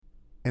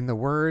In the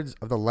words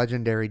of the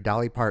legendary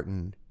Dolly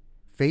Parton,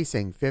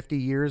 facing 50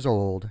 years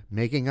old,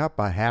 making up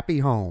a happy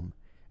home.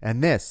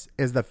 And this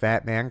is the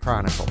Fat Man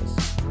Chronicles.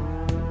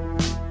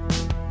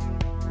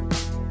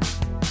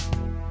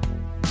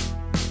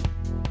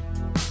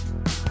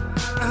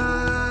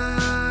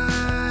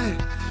 I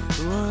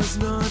was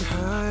not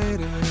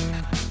hiding.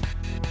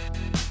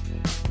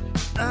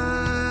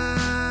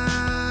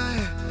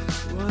 I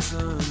was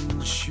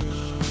unsure.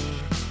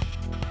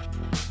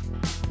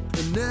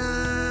 And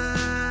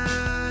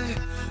I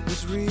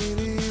was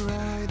really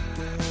right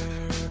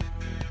there.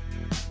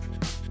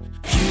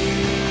 You,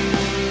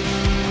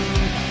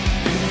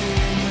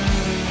 hey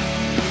man,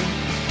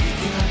 you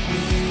got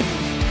me.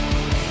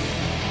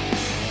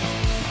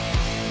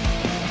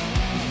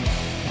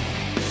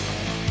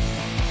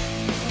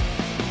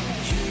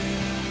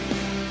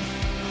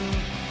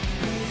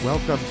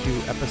 Welcome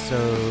to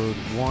episode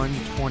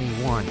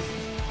 121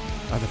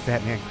 of the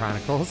Fat Man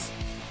Chronicles.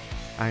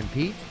 I'm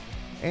Pete,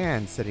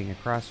 and sitting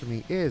across from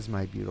me is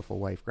my beautiful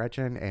wife,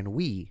 Gretchen, and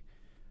we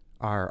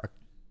are,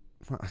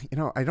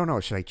 I don't know,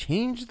 should I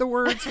change the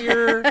words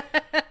here?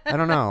 I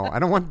don't know. I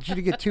don't want you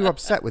to get too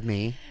upset with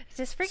me. It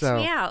just freaks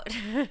me out.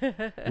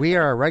 We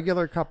are a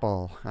regular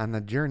couple on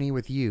the journey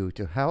with you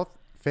to health,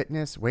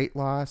 fitness, weight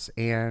loss,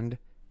 and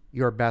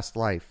your best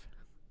life.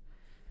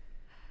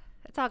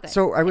 It's all good.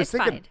 So I was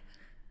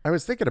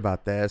It's thinking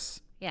about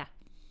this. Yeah.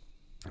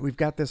 We've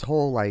got this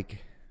whole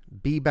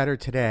be better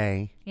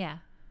today, Yeah.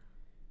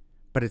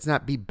 but it's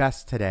not be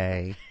best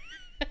today.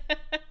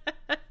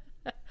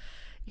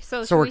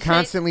 So So we're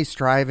constantly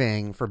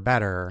striving for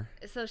better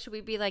So should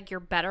we be like your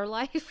better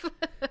life?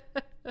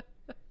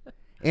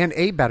 and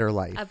a better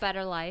life. A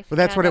better life. Well,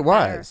 that's and what a it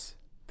better- was.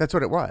 That's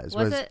what it was.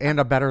 Was it? And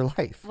a better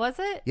life. Was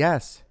it?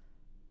 Yes,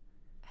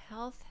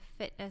 Health,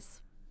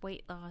 fitness,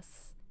 weight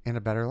loss, and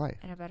a better life.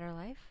 and a better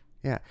life?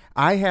 Yeah.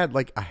 I had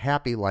a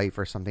happy life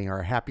or something, or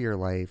a happier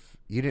life.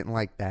 You didn't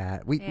like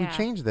that. We Yeah.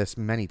 changed this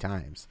many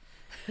times.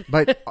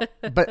 But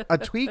a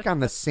tweak on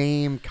the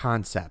same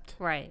concept.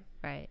 Right,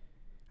 right.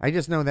 I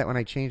just know that when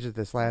I changed it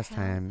this last Health,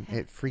 time,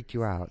 it freaked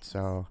you out.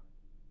 So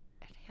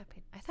And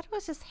happy. I thought it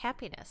was just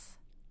happiness.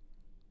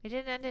 It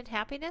didn't end in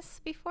happiness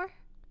before?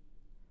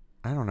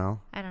 I don't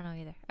know. I don't know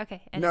either.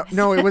 Okay. No, anyways.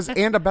 no, it was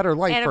and a better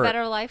life and for a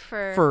better life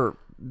for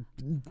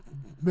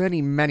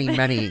many, many,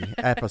 many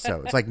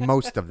episodes, like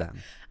most of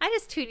them. I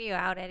just tune you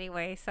out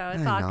anyway, so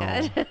it's I all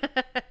know. good.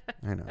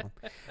 I know.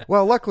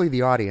 Well, luckily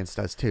the audience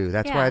does too.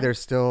 That's why Yeah. there's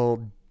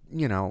still,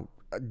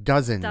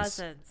 dozens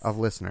Dozens. of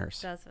listeners.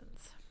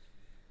 Dozens.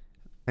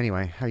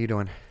 Anyway, how you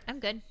doing? I'm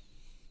good.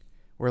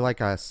 We're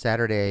like a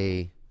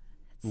Saturday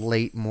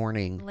late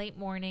morning Late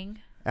morning.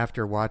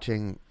 after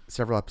watching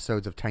several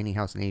episodes of Tiny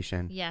House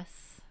Nation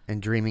Yes.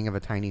 and dreaming of a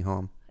tiny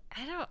home.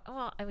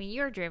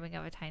 You're dreaming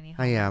of a tiny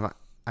I home.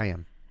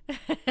 am.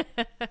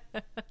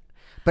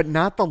 But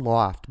not the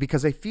loft,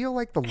 because I feel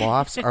like the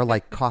lofts are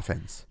like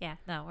coffins. Yeah,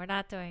 no, we're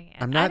not doing it.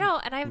 I'm not. I know,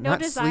 and I have no not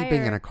desire.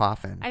 sleeping in a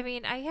coffin. I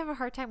mean, I have a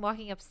hard time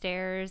walking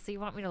upstairs. So you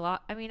want me to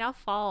I'll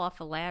fall off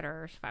a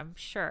ladder, I'm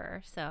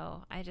sure.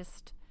 So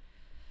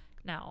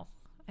no.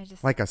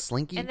 Like a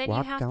slinky. And then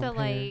walk you have down to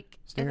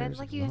stairs, and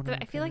then you have go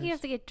to. I feel like you downstairs.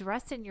 have to get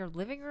dressed in your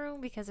living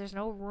room because there's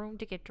no room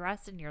to get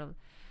dressed in your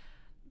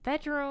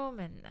bedroom,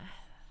 and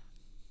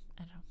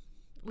I don't know.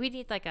 We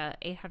need like a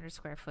 800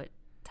 square foot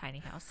tiny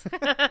house.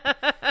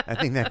 I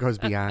think that goes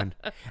beyond.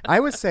 I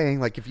was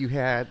saying, if you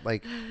had 2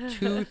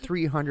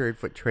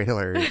 300-foot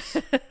trailers,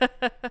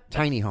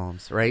 tiny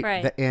homes, right?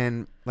 Right.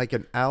 In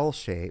an L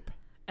shape.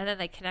 And then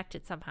they connect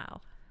it somehow.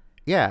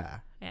 Yeah.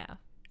 Yeah.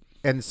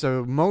 And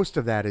so most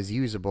of that is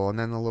usable, and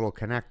then the little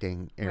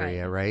connecting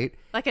area, right?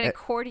 Like an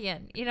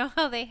accordion. You know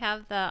how they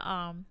have the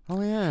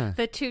Oh, yeah.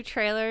 the 2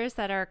 trailers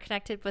that are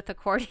connected with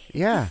accordions?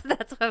 Yeah.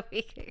 That's what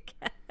we could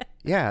get.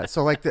 Yeah.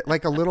 So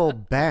like a little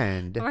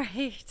bend.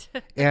 Right.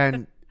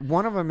 And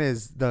one of them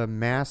is the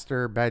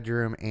master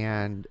bedroom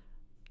and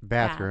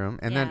bathroom,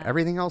 and then yeah.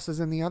 everything else is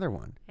in the other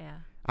one. Yeah.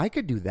 I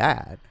could do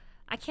that.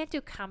 I can't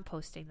do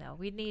composting though.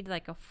 We need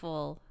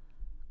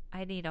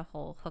I need a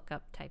whole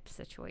hookup type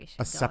situation.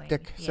 A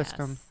septic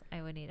system? Yes,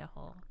 I would need a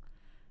whole.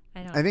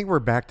 I think we're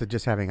back to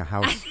just having a I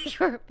house, think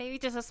we're maybe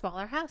just a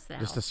smaller house now.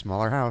 just a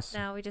smaller house.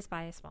 No, we just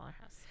buy a smaller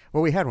house.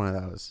 Well, we had one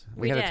of those.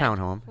 We had did. a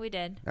townhome. We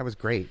did. That was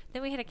great.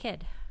 Then we had a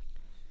kid.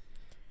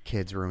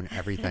 Kids ruin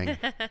everything.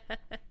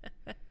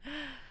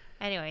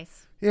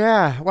 Anyways,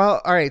 Yeah.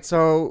 Well, all right.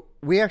 So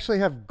we actually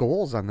have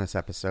goals on this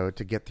episode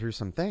to get through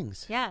some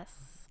things.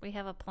 yes, we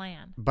have a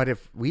plan. But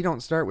if we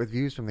don't start with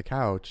views from the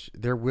couch,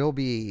 there will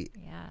be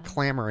Yeah.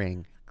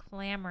 clamoring.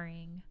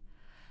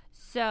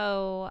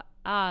 So,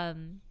 I've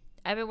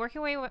been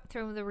working my way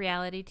through the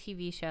reality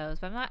TV shows,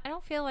 but I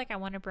don't feel like I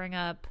want to bring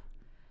up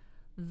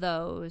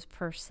those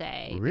per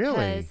se.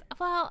 Really?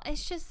 Because,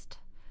 it's just,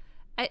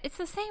 it's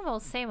the same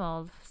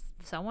old.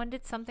 Someone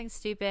did something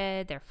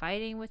stupid. They're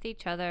fighting with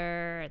each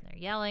other and they're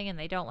yelling and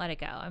they don't let it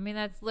go. I mean,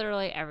 that's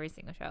literally every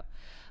single show.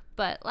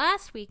 But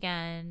last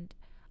weekend,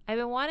 I've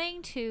been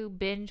wanting to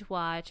binge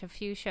watch a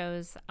few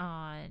shows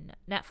on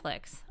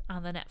Netflix,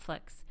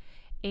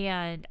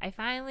 And I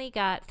finally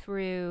got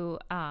through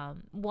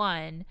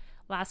one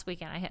last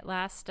weekend. I had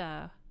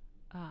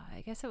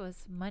I guess it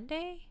was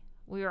Monday.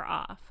 We were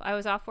off. I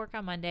was off work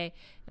on Monday,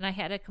 and I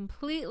had a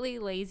completely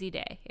lazy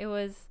day. It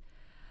was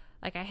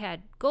like I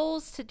had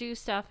goals to do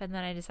stuff, and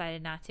then I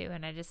decided not to.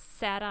 And I just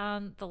sat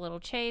on the little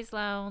chaise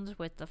lounge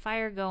with the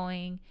fire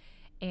going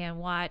and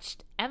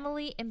watched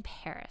Emily in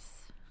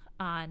Paris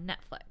on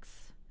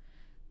Netflix.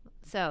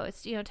 So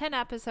it's, 10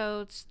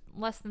 episodes,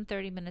 less than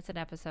 30 minutes an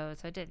episode.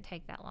 So it didn't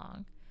take that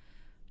long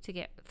to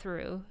get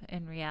through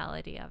in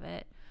reality of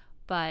it.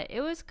 But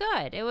it was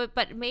good.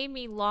 But it made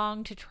me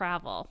long to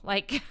travel.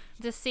 Like,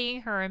 just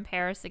seeing her in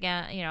Paris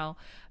again,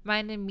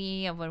 reminded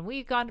me of when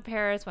we've gone to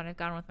Paris, when I've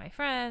gone with my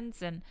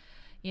friends. And,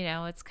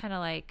 it's kind of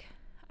like,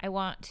 I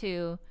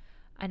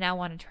now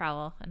want to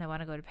travel and I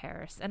want to go to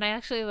Paris. And I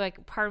actually,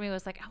 like, part of me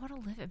was like, I want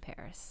to live in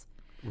Paris.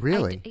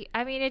 Really?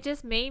 I mean, it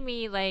just made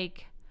me,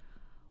 like,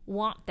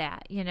 want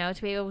that,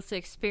 to be able to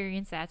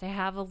experience that, to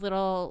have a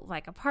little,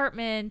 like,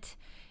 apartment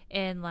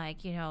in,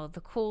 like,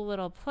 the cool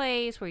little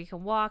place where you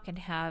can walk and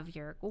have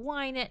your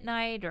wine at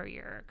night or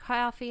your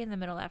coffee in the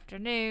middle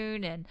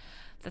afternoon, and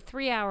the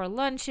 3-hour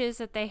lunches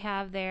that they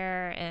have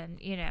there. And,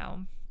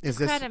 it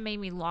kind of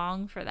made me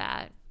long for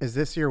that. Is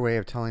this your way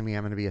of telling me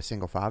I'm going to be a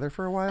single father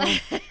for a while?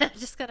 I'm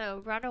just going to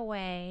run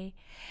away.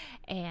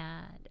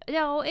 And,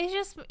 it's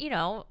just,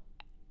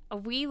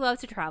 we love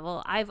to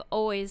travel. I've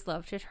always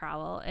loved to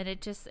travel.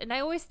 And I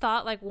always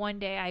thought, like, one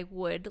day I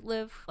would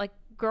live, like,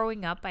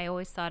 growing up, I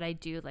always thought I'd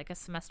do, like, a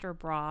semester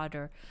abroad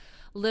or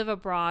live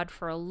abroad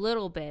for a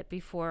little bit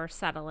before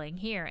settling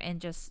here.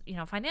 And just,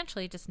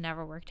 financially, it just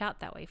never worked out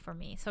that way for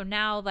me. So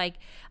now, like,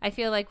 I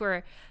feel like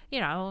we're,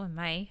 in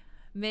my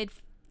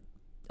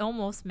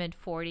almost mid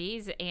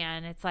 40s,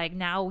 and it's like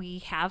now we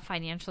have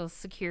financial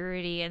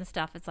security and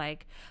stuff. It's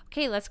like,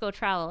 okay, let's go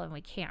travel, and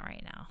we can't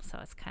right now. So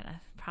it's kind of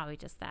probably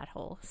just that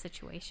whole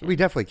situation. We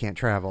definitely can't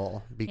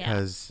travel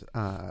because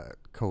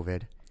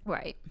COVID.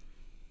 Right.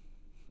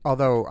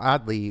 Although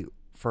oddly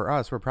for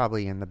us, we're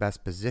probably in the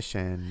best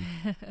position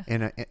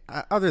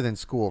other than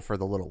school for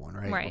the little one,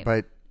 right? Right.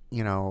 But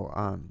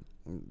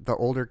the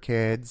older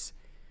kids,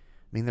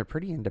 I mean, they're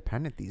pretty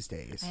independent these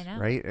days, I know.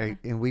 right? Yeah.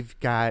 And we've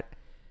got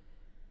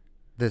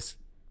this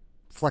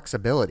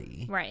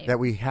flexibility that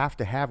we have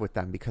to have with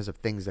them because of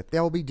things that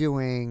they'll be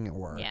doing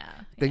or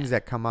things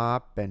that come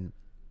up. And,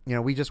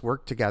 we just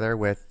work together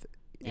with,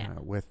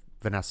 with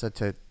Vanessa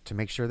to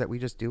make sure that we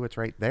just do what's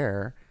right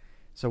there.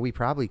 So we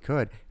probably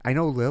could. I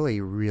know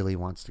Lily really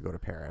wants to go to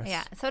Paris.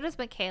 Yeah, so does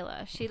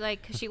Michaela.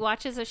 She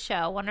watches a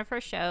show. One of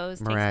her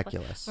shows,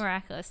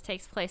 Miraculous,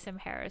 takes place in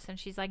Paris, and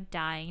she's like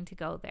dying to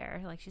go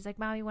there. Like, she's like,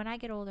 Mommy, when I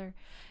get older,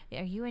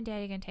 are you and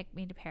Daddy gonna take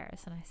me to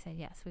Paris? And I said,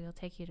 yes, we will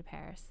take you to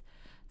Paris.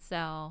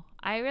 So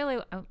I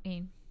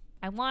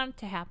want it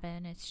to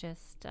happen. It's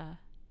just,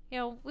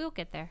 we'll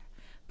get there.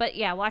 But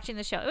yeah, watching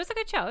the show, it was a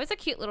good show. It was a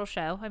cute little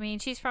show. I mean,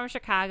 she's from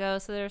Chicago,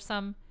 so there's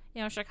some,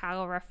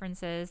 Chicago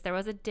references. There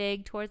was a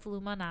dig towards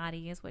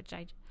Illuminati's, which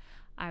I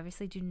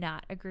obviously do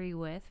not agree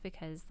with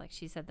because, like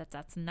she said,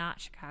 that's not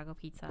Chicago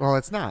pizza. Well,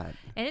 it's not.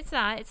 And it's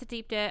not. It's a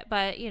deep dip,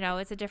 but,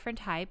 it's a different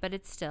type, but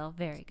it's still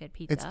very good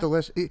pizza. It's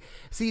delicious.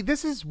 See,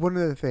 this is one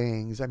of the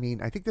things, I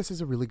mean, I think this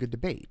is a really good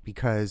debate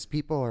because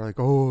people are like,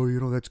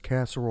 oh, that's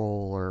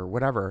casserole or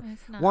whatever.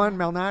 It's not. One,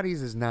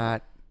 Malnati's is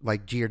not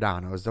like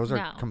Giordano's. Those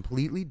are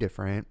completely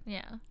different.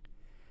 Yeah.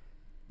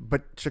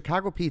 But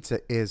Chicago pizza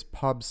is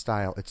pub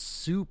style.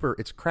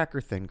 It's cracker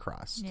thin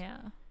crust. Yeah.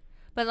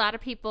 But a lot of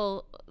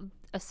people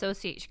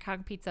associate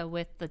Chicago pizza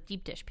with the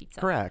deep dish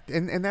pizza. Correct.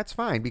 And that's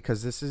fine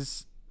because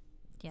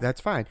that's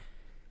fine.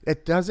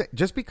 It doesn't,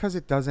 just because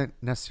it doesn't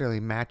necessarily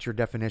match your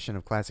definition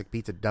of classic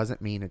pizza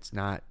doesn't mean it's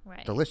not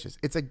delicious.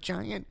 It's a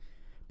giant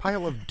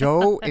pile of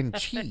dough and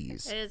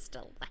cheese. It is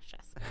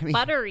delicious. I mean,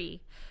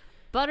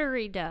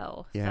 buttery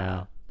dough.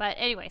 Yeah. So. But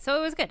anyway, so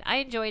it was good. I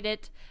enjoyed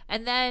it.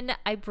 And then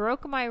I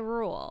broke my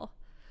rule.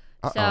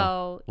 Uh-oh.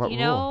 So, What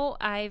rule?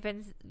 I've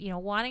been,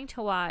 wanting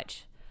to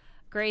watch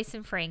Grace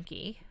and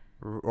Frankie.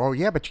 Oh,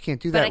 yeah, but you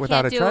can't do that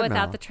without a treadmill. But I can't do it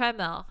without the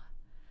treadmill.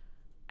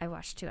 I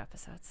watched 2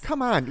 episodes.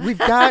 Come on. we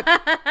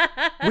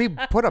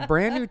put a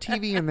brand new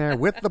TV in there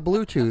with the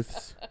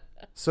Bluetooths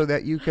so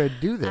that you could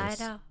do this.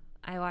 I know.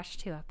 I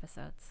watched 2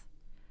 episodes.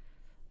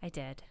 I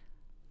did.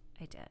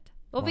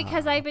 Well,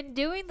 because I've been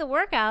doing the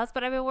workouts,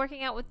 but I've been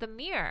working out with the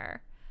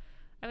mirror.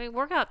 I mean,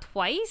 work out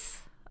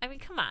twice? I mean,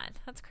 come on.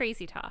 That's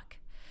crazy talk.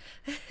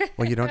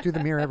 Well, you don't do the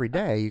mirror every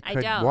day. You could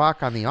I don't.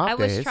 walk on the off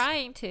days.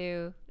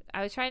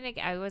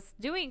 I was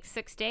doing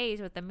 6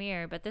 days with the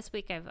mirror, but this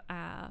week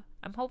I'm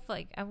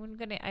hopefully, I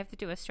have to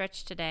do a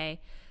stretch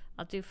today.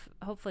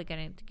 Hopefully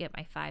going to get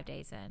my 5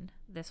 days in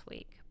this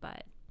week,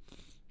 but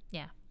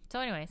yeah.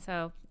 So anyway,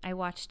 I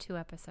watched 2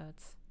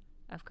 episodes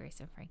of Grace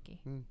and Frankie.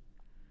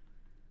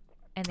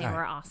 And they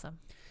were awesome.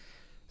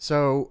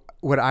 So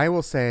what I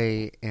will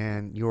say,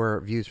 and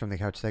your views from the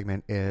couch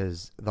segment,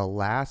 is the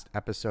last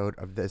episode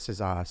of This Is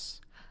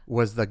Us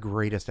was the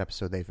greatest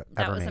episode they've ever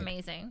made. That was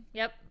amazing.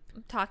 Yep.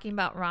 Talking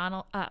about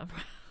Randall.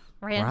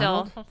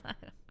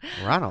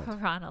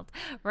 Ronald,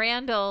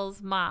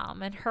 Randall's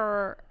mom, and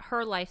her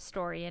life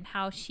story and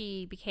how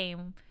she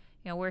became,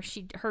 where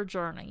her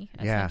journey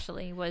Yeah.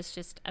 essentially was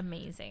just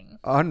amazing.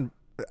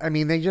 I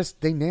mean,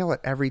 they nail it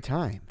every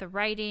time. The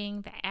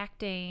writing, the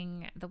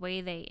acting, the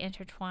way they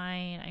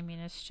intertwine. I mean,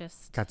 it's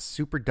just Got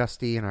super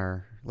dusty in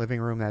our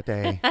living room that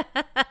day.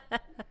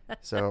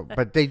 So,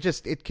 but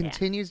it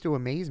continues to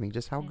amaze me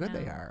just how good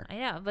they are. I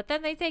know, but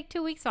then they take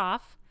 2 weeks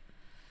off.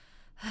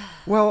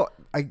 Well,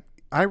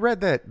 I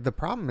read that the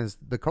problem is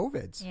the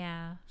COVIDs.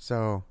 Yeah,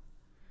 So,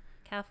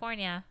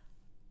 California.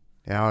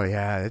 oh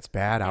yeah, it's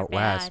bad out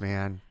west, bad.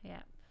 man.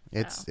 Yeah,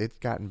 It's so.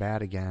 gotten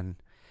bad again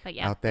But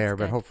yeah, out there, it's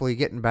but good. hopefully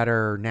getting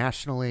better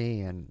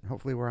nationally, and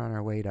hopefully we're on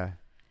our way to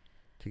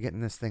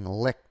getting this thing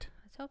licked.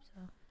 Let's hope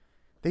so.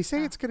 They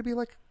say Oh. it's going to be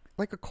like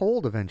a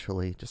cold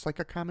eventually, just like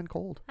a common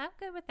cold. I'm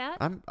good with that.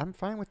 I'm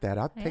fine with that.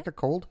 I'll Yeah. take a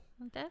cold,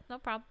 No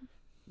problem.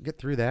 get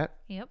through that.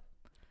 Yep.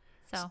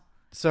 So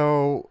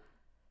So,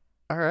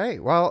 all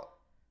right. Well,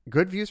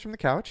 good views from the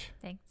couch.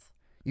 thanks.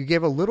 You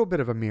gave a little bit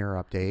of a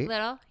mirror update.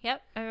 Little.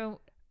 Yep.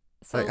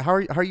 So How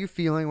are you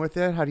feeling with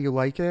it? How do you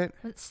like it?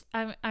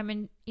 I'm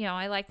in.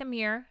 I like the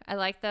mirror. I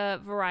like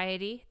the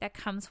variety that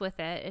comes with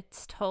it.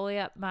 It's totally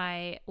up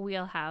my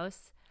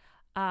wheelhouse.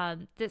 I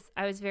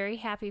was very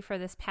happy for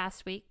this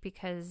past week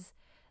because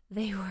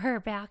they were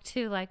back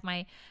to like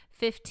my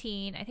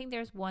 15. I think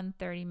there's one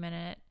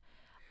 30-minute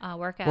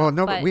workout. Well,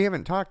 no, but we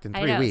haven't talked in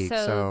 3 weeks,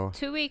 so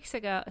 2 weeks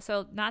ago.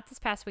 So not this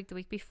past week, the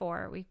week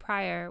before, week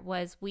prior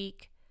was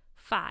week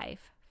 5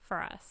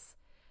 for us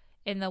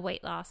in the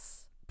weight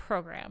loss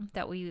program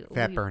that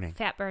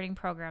Fat burning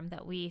program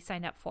that we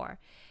signed up for,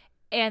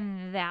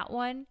 and that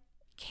one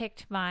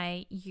kicked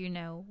my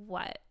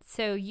what.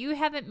 So you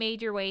haven't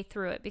made your way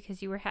through it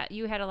because you had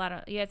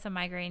some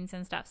migraines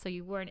and stuff, so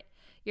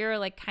you're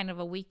like kind of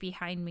a week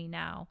behind me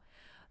now.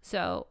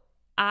 So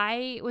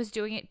I was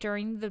doing it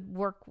during the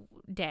work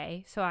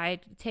day, so I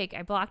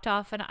blocked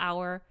off an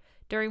hour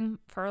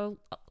for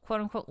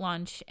quote unquote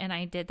lunch, and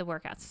I did the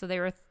workouts. So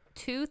there were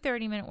 2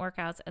 30-minute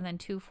workouts and then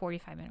 2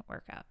 45-minute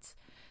workouts.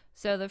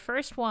 So the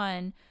first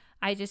one,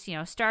 I just,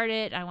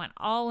 started, I went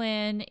all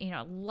in,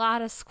 a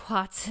lot of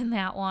squats in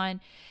that one.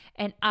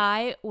 And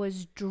I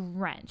was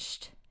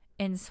drenched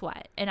in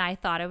sweat and I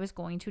thought I was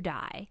going to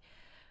die.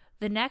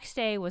 The next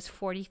day was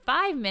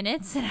 45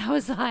 minutes and I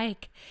was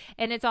like,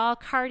 and it's all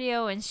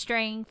cardio and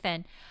strength.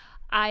 And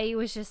I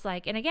was just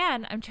like, and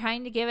again, I'm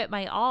trying to give it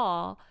my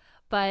all,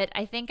 but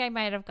I think I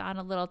might have gone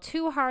a little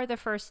too hard the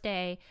first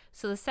day.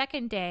 So the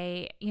second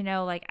day,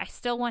 I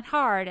still went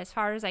hard as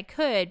I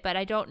could, but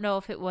I don't know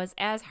if it was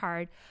as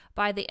hard.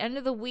 By the end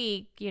of the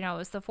week, it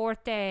was the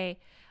 4th day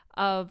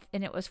and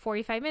it was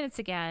 45 minutes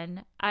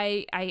again.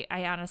 I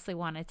honestly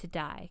wanted to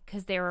die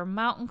because there were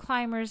mountain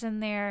climbers in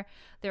there.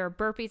 There were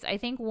burpees. I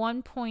think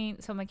one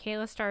point, so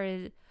Michaela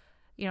started,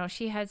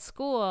 she had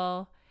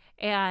school.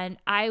 And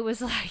I was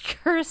like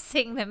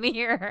cursing the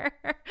mirror.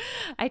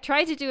 I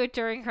tried to do it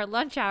during her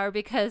lunch hour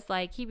because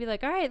he'd be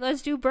like, all right,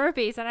 let's do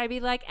burpees. And I'd be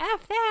like,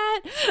 F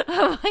that.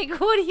 I'm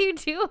like, what are you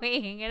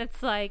doing? And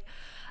it's like,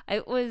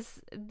 it was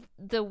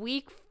the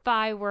week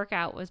 5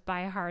 workout was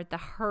by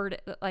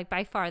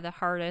far the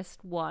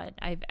hardest one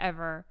I've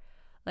ever,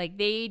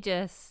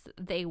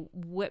 they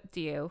whipped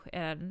you.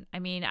 And I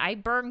mean, I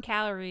burned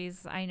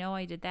calories. I know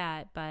I did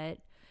that, but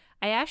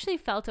I actually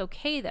felt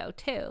okay though,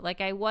 too.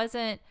 I was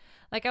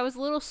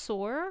a little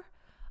sore,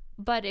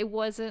 but it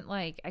wasn't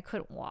like I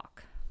couldn't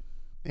walk.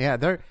 yeah,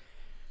 the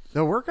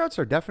workouts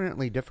are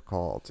definitely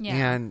difficult. Yeah.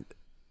 And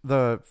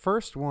the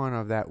first one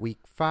of that week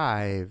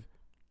 5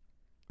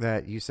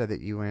 that you said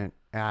that you went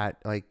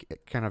at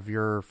kind of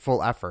your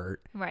full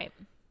effort. Right.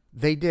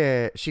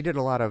 She did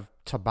a lot of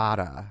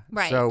Tabata.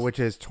 Right. So, which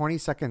is 20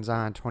 seconds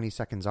on, 20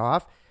 seconds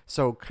off.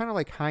 So kind of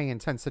like high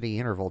intensity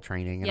interval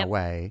training in a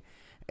way.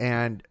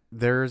 And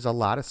there's a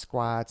lot of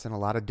squats and a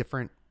lot of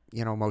different,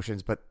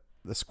 motions, but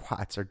the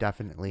squats are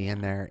definitely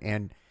in there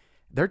and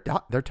they're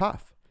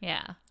tough.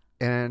 Yeah.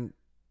 And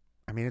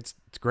I mean, it's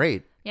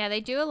great. Yeah,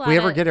 they do a lot. If we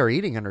ever get our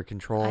eating under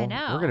control, I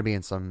know. we're going to be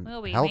in some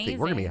It'll be healthy.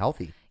 We're going to be amazing.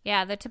 healthy.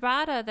 Yeah, the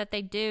Tabata that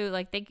they do,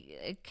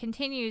 it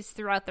continues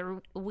throughout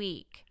the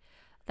week.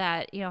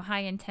 That high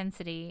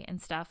intensity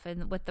and stuff,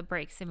 and with the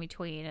breaks in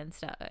between and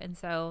stuff, and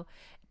so.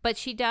 But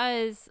she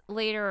does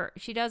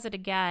it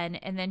again,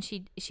 and then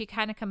she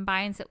kind of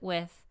combines it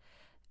with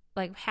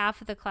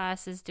half of the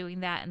class is doing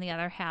that, and the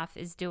other half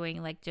is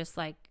doing just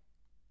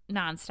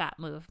nonstop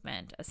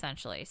movement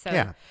essentially. So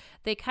Yeah.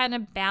 they kind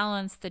of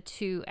balance the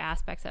 2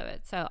 aspects of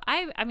it. So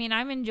I mean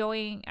I'm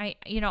enjoying.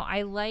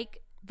 I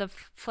like the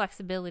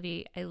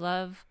flexibility. I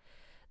love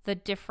the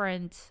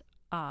different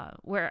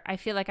where I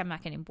feel like I'm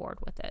not getting bored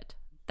with it.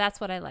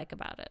 That's what I like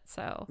about it.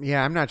 So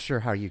Yeah, I'm not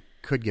sure how you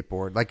could get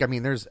bored. I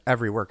mean, there's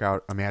every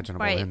workout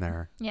imaginable Right. in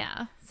there.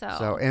 yeah.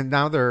 So, and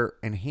now they're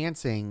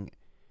enhancing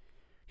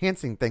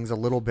things a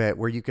little bit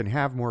where you can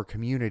have more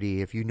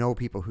community. If you know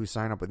people who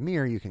sign up with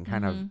Mirror, you can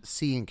kind of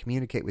see and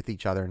communicate with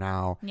each other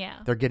now. Yeah.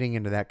 They're getting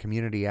into that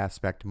community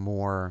aspect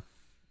more,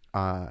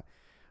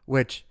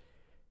 which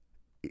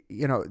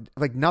you know,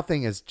 like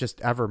nothing is just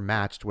ever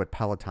matched what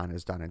Peloton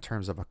has done in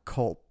terms of a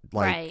cult.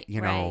 Like, right, you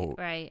know,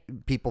 right.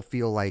 people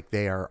feel like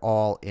they are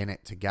all in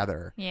it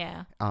together.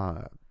 Yeah.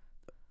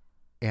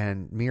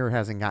 And Mirror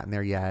hasn't gotten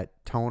there yet.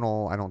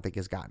 Tonal, I don't think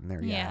has gotten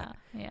there yet.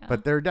 Yeah.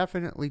 But they're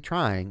definitely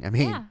trying. I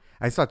mean, Yeah.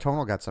 I saw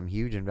Tonal got some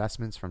huge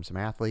investments from some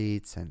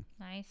athletes, and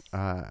Nice.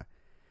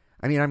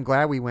 I mean, I'm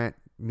glad we went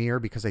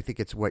Mirror because I think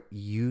it's what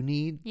you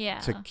need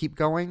to keep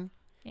going.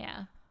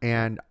 Yeah.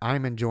 And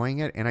I'm enjoying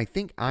it. And I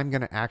think I'm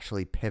going to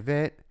actually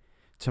pivot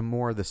to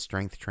more of the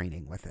strength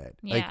training with it.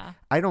 Like, Yeah.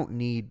 I don't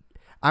need,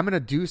 I'm going to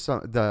do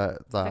some, the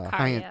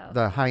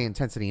cardio. high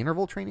intensity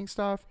interval training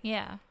stuff.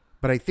 Yeah.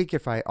 But I think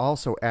if I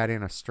also add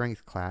in a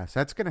strength class,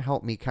 that's going to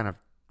help me kind of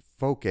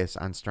focus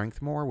on strength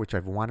more, which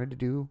I've wanted to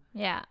do.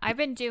 Yeah. I've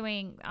been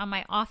doing, on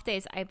my off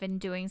days, I've been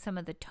doing some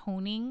of the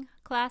toning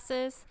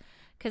classes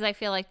because I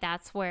feel like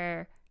that's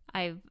where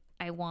I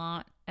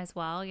want as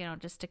well, you know,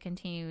 just to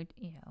continue,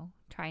 you know,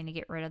 trying to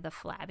get rid of the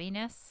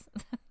flabbiness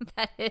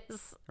that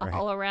is Right.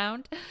 all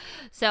around.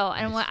 So,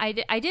 and what I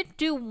did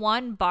do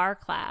one bar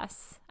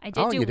class. I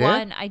did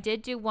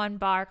do one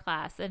bar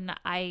class, and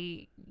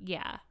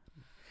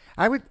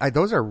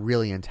Those are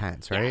really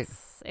intense, right?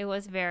 yes, it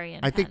was very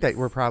intense. I think that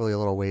we're probably a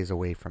little ways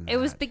away from that. It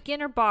was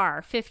beginner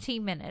bar,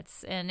 15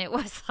 minutes, and it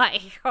was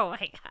like, oh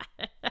my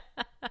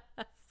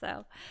god.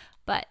 So,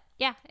 but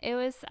yeah, it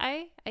was. So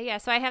I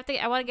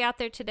want to get out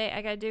there today.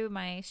 I got to do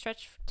my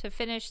stretch to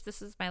finish.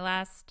 This is my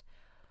last.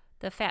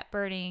 The fat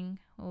burning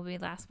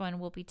last one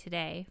will be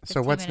today.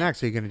 So 15 what's minutes.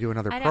 next? Are you going to do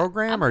another I don't-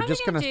 program, I'm or probably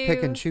just going to gonna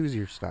pick and do- choose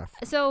your stuff?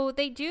 So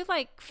they do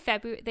like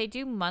February. They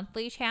do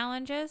monthly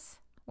challenges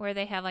where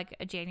they have like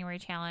a January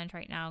challenge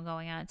right now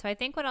going on. So I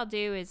think what I'll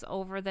do is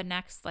over the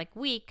next like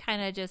week,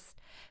 kind of just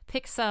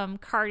pick some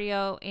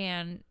cardio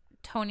and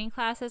toning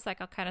classes.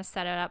 Like I'll kind of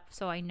set it up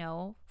so I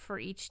know for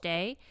each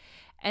day,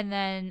 and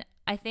then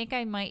I think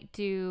I might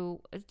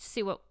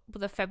see what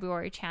the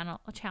February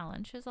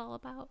challenge is all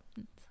about.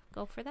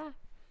 Go for that.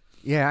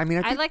 Yeah, I mean,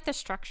 I I think, like the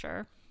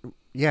structure.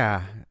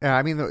 yeah.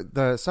 I mean,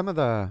 the some of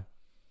the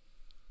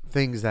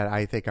things that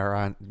I think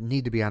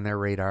need to be on their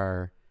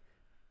radar,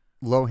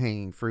 low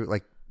hanging fruit.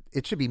 Like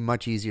it should be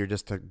much easier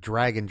just to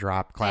drag and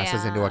drop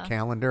classes into a Yeah.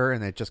 calendar,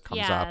 and it just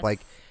comes up. Yes.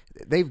 Like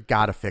they've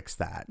got to fix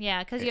that.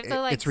 Yeah, because you have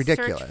to like It's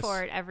ridiculous. search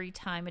for it every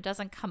time. It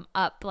doesn't come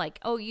up like,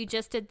 oh, you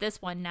just did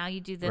this one, now you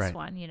do this Right.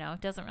 one. You know,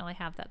 it doesn't really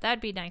have that.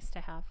 That'd be nice to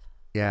have.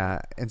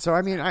 Yeah, and so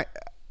I mean,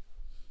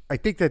 I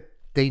think that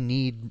they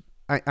need.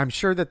 I'm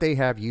sure that they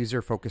have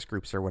user focus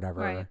groups or whatever,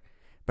 Right.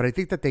 but I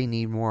think that they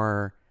need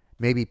more.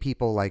 Maybe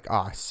people like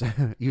us,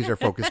 user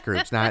focus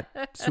groups, not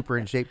super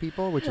in shape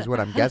people, which is what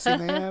I'm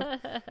guessing they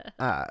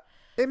have.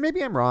 And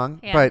maybe I'm wrong,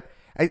 Yeah. but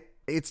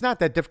it's not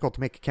that difficult to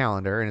make a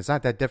calendar, and it's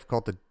not that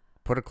difficult to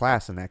put a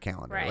class in that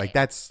calendar. Right. Like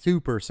that's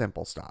super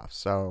simple stuff.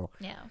 So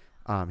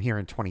Yeah. here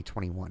in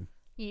 2021,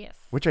 Yes.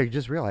 which I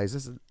just realized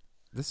this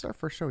is our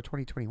first show of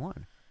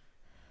 2021.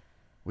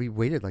 We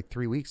waited like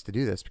 3 weeks to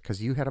do this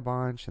because you had a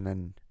bunch, and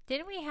then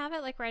Didn't we have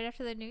it like right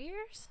after the New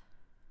Year's?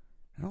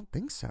 I don't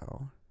think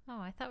so. Oh,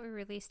 I thought we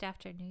released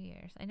after New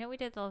Year's. I know we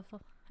did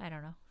I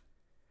don't know.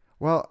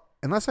 Well,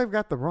 unless I've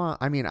got the wrong.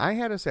 I mean, I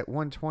had us at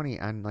 120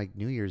 on like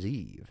New Year's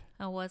Eve.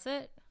 Oh, was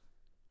it?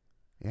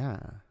 Yeah,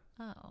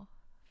 Oh,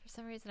 for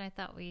some reason I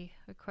thought we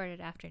recorded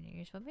after New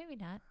Year's, but maybe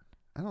not.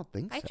 I don't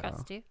think I so.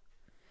 trust you.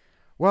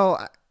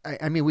 Well,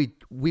 I mean,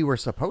 we were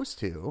supposed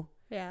to,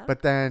 Yeah.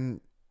 but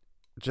then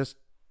just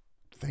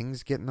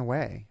things get in the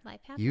way.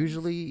 Life happens.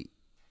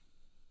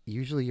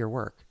 Usually your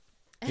work.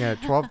 Yeah,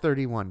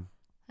 12:31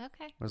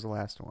 Okay. was the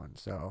last one.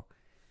 So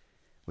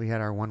we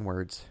had our one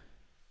words,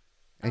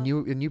 and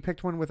Oh. you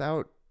picked one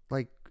without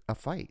like a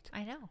fight,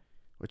 I know.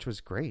 which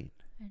was great.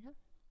 I know.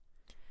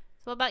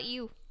 So what about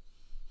you?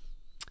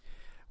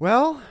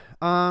 Well,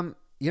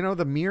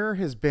 the Mirror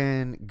has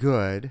been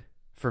good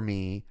for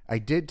me. I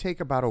did take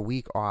about a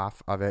week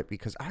off of it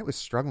because I was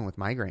struggling with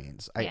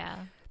migraines.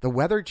 Yeah. The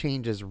weather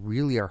changes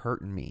really are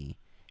hurting me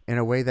in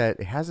a way that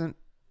it hasn't,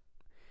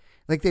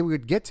 like they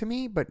would get to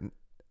me, but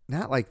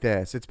not like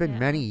this. It's been Yeah.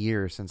 many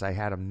years since I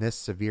had them this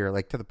severe,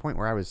 like to the point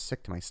where I was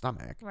sick to my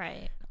stomach.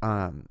 Right.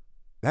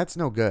 That's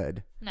no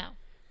good. No.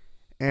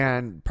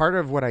 And part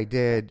of what I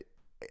did,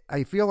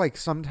 I feel like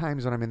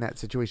sometimes when I'm in that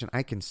situation,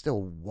 I can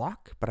still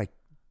walk, but I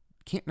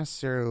can't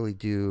necessarily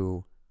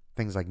do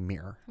things like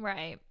Mirror.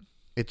 Right.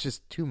 It's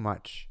just too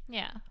much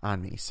Yeah.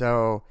 on me.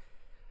 So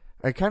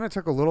I kind of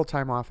took a little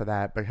time off of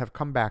that, but have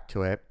come back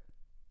to it.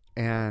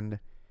 And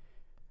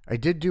I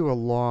did do a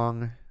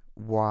long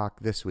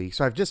walk this week.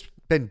 So I've just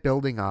been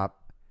building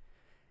up.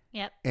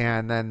 Yep.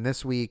 And then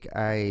this week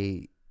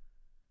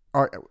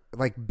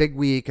like big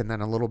week and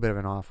then a little bit of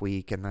an off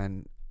week. And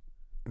then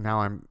now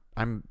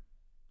I'm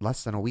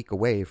less than a week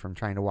away from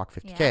trying to walk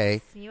 50K.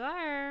 Yes, you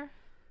are.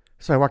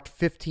 So I walked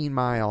 15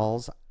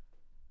 miles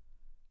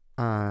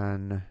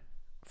on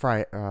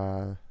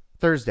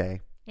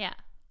Thursday, Yeah.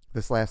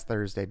 this last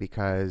Thursday,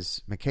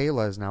 because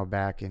Michaela is now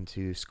back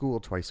into school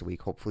twice a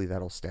week. Hopefully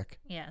that'll stick.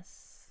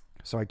 Yes.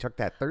 So I took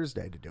that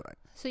Thursday to do it.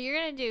 So you're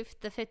gonna do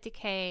the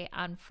 50K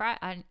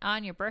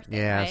on your birthday,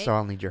 Yeah, right? so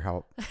I'll need your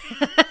help.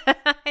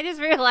 I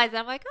just realized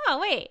I'm like, oh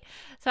wait,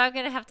 so I'm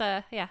gonna have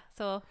to, yeah.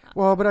 So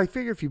Well, but I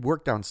figure if you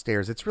work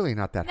downstairs, it's really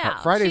not that No,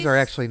 hard. Fridays are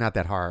she's- actually not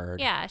that hard.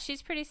 yeah,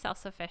 she's pretty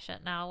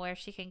self-sufficient now, where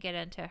she can get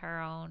into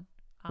her own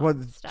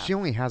Well, stuff. she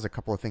only has a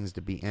couple of things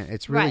to be in.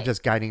 It's really Right.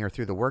 just guiding her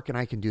through the work, and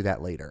I can do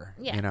that later.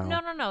 Yeah, You know,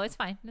 no, it's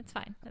fine. It's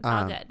fine. It's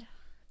all good.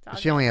 It's all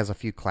she good. only has a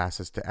few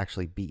classes to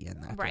actually be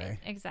in that Right, day.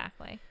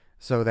 exactly.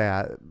 So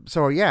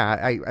yeah,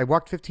 I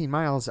walked 15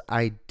 miles.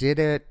 I did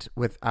it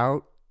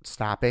without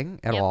stopping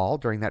at Yep. all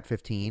during that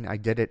 15. I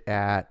did it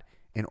at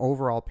an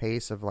overall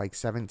pace of like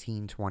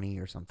 17:20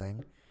 or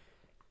something.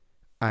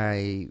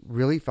 I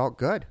really felt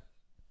good.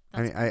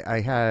 I mean,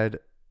 I had,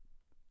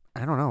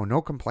 I don't know,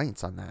 no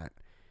complaints on that.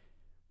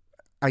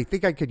 I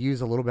think I could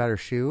use a little better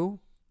shoe,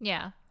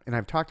 Yeah. and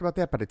I've talked about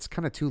that, but it's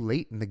kind of too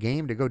late in the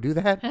game to go do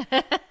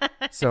that.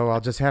 So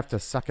I'll just have to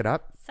suck it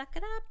up. Suck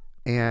it up.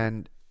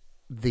 And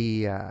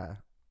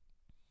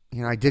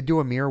I did do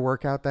a mirror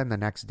workout then the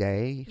next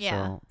day, Yeah.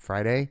 so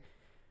Friday,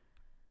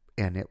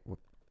 and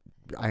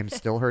I'm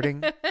still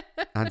hurting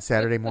on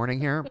Saturday morning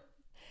here.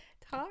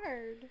 It's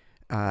hard.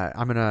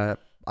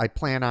 I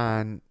plan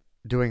on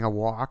doing a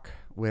walk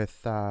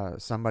with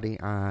somebody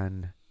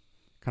on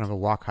kind of a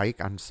walk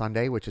hike on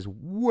Sunday, which is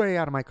way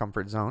out of my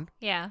comfort zone.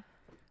 Yeah.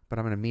 But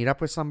I'm going to meet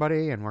up with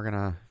somebody, and we're going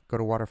to go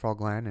to Waterfall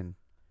Glen and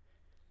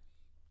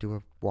do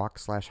a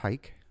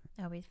walk/hike.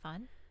 That'll be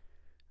fun.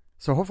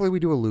 So hopefully we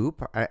do a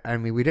loop. I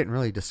mean, we didn't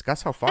really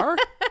discuss how far,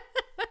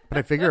 but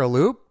I figure a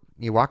loop,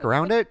 you walk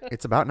around it.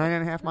 It's about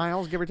 9.5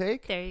 miles, give or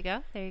take. There you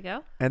go. There you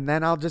go. And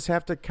then I'll just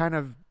have to kind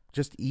of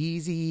just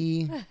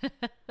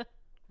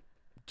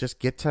just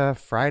get to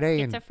Friday,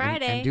 Get and, to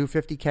Friday. and do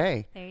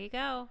 50K. There you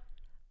go.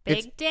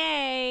 It's- Big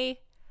day.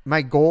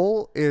 My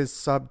goal is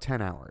sub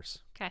 10 hours.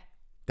 Okay.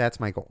 That's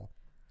my goal.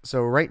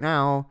 So right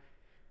now,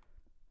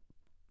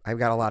 I've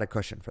got a lot of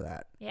cushion for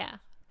that. Yeah.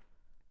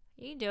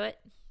 You can do it.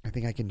 I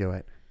think I can do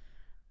it.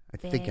 I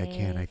think I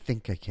can. I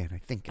think I can. I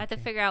think I I have to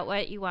can. figure out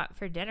what you want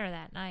for dinner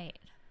that night.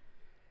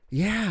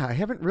 Yeah, I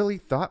haven't really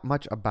thought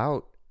much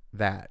about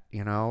that,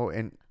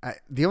 and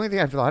the only thing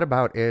I've thought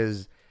about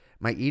is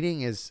my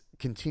eating is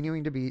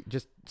continuing to be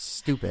just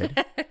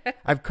stupid.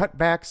 I've cut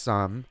back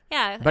some,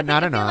 Yeah. But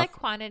not I feel enough. like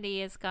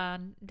quantity has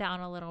gone down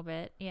a little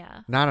bit.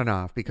 Yeah. not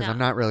enough because No. I'm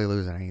not really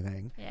losing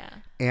anything. Yeah.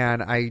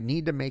 And I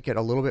need to make it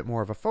a little bit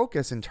more of a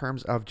focus in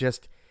terms of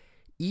just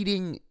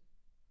eating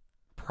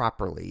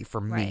properly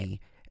for me. Right.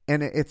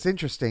 And it's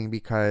interesting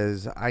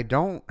because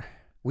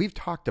we've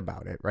talked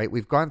about it, right?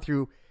 We've gone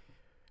through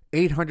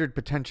 800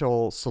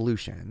 potential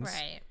solutions.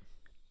 Right.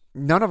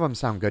 None of them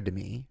sound good to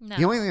me. No.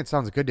 The only thing that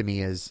sounds good to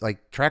me is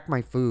like track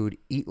my food,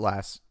 eat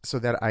less so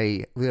that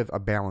I live a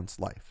balanced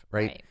life,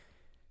 right?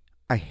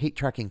 I hate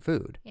tracking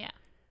food. Yeah.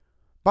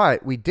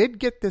 But we did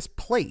get this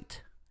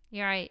plate.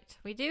 You're right.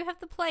 We do have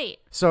the plate.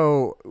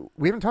 So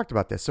we haven't talked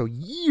about this. So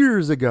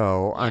years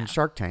ago on Yeah.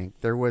 Shark Tank,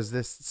 there was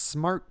this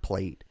smart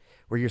plate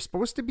where you're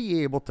supposed to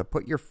be able to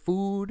put your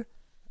food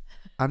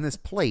on this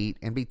plate,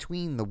 and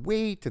between the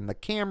weight and the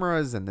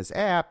cameras and this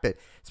app, it's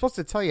supposed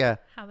to tell you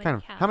How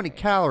many how many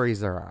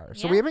calories there are.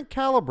 So Yeah. we haven't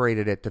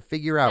calibrated it to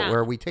figure out No.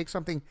 where we take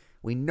something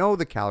we know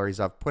the calories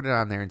of, put it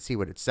on there and see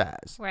what it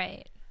says.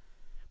 Right.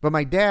 But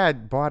my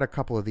dad bought a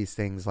couple of these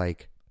things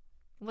like,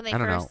 When they I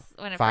don't first,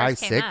 know, when it 5,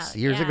 first came 6 out.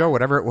 years Yeah. ago,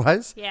 whatever it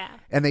was. Yeah.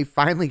 And they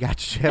finally got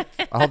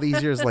shipped all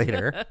these years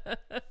later.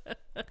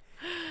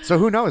 So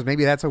who knows?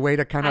 Maybe that's a way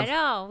to kind I of,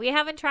 know. We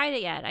haven't tried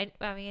it yet.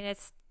 I mean,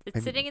 it's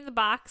sitting in the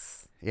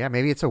box. yeah,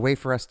 maybe it's a way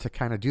for us to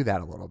kind of do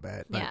that a little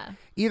bit. But Yeah.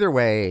 either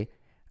way,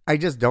 I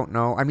just don't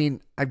know. I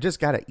mean, I've just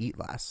got to eat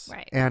less.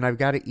 Right. And I've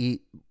got to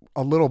eat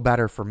a little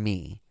better for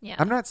me. Yeah.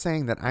 I'm not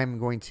saying that I'm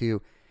going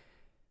to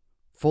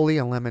fully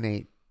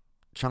eliminate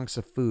chunks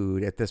of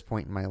food at this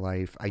point in my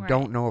life. I Right.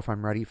 don't know if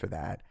I'm ready for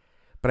that.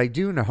 But I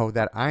do know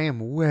that I am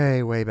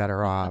way, way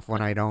better off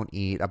when I don't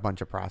eat a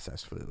bunch of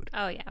processed food.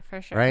 Oh, yeah,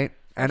 for sure. Right?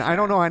 And I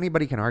don't know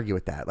anybody can argue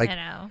with that. Like, I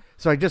know.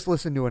 so I just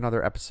listened to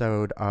another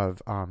episode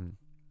of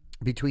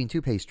Between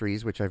Two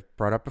Pastries, which I've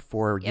brought up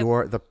before.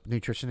 Yep. The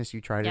nutritionist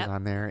you tried Yep. is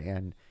on there,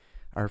 and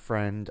our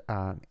friend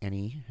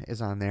Annie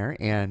is on there,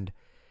 and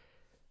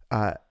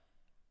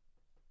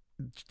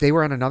they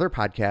were on another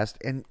podcast,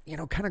 and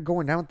kind of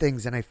going down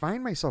things, and I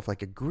find myself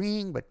like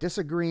agreeing but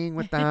disagreeing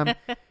with them.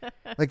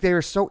 Like they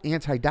are so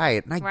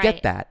anti-diet, and I get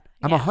Right. that.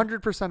 I'm Yeah.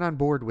 100% on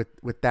board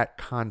with that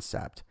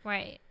concept.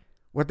 Right.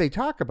 What they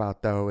talk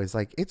about though is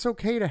like it's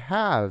okay to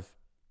have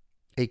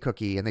a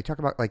cookie, and they talk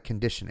about like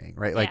conditioning,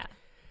 right? Like, yeah.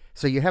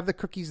 so you have the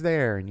cookies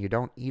there, and you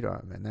don't eat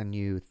them, and then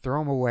you throw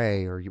them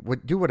away, or you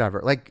would do whatever.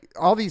 Like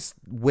all these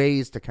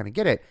ways to kind of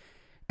get it,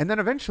 and then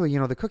eventually,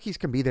 the cookies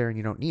can be there, and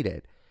you don't need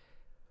it.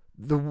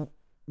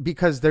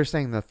 Because they're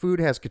saying the food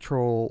has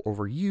control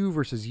over you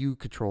versus you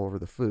control over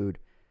the food.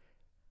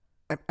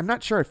 I'm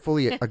not sure I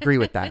fully agree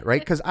with that,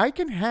 right? Because I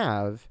can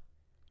have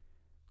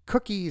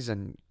cookies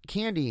and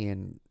candy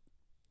and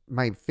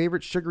my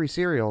favorite sugary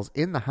cereals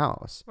in the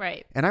house,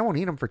 Right. and I won't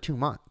eat them for 2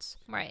 months,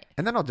 Right.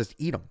 and then I'll just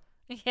eat them.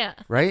 Yeah.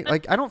 right?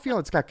 Like, I don't feel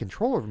it's got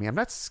control over me. I'm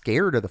not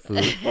scared of the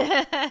food.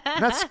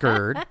 I'm not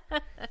scared.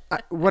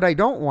 What I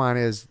don't want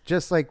is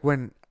just like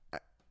when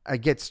I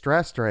get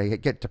stressed or I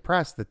get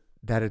depressed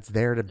that it's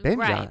there to binge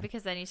Right, on.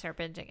 because then you start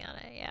binging on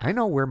it. Yeah. I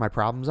know where my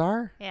problems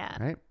are. Yeah.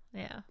 Right?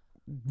 Yeah.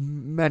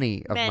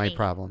 Many of my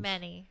problems.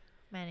 Many.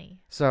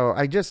 So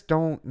I just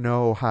don't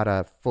know how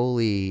to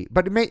fully,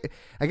 but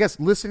I guess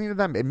listening to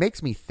them, it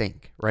makes me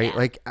think, right? Yeah.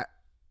 Like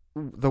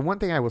the one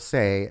thing I will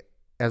say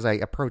as I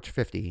approach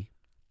 50,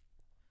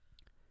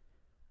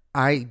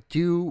 I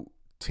do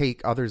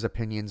take others'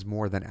 opinions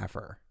more than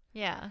ever.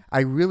 Yeah. I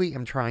really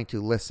am trying to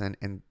listen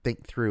and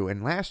think through.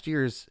 And last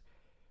year's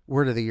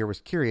word of the year was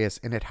curious,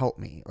 and it helped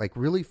me like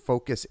really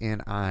focus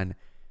in on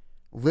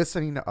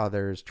listening to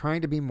others,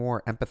 trying to be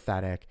more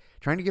empathetic,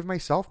 trying to give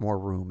myself more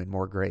room and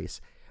more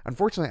grace.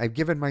 Unfortunately, I've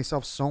given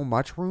myself so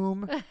much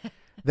room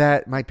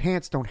that my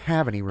pants don't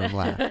have any room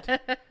left.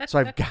 So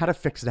I've got to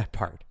fix that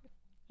part.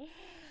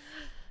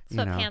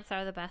 Sweatpants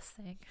are the best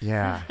thing.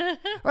 Yeah.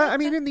 Well, I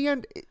mean, in the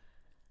end,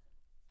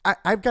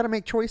 I've got to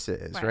make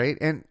choices, right?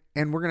 And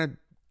we're going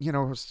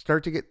to,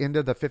 start to get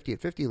into the 50 at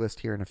 50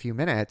 list here in a few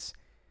minutes.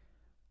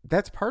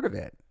 That's part of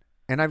it.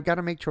 And I've got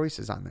to make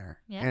choices on there.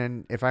 Yeah.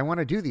 And if I want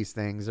to do these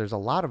things, there's a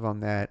lot of them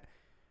that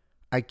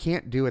I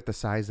can't do at the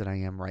size that I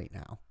am right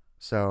now.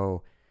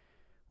 So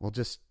we'll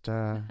just,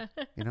 have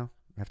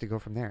to go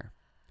from there.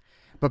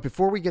 But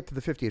before we get to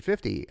the 50 at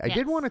 50, I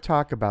did want to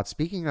talk about,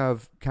 speaking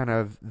of kind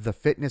of the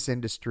fitness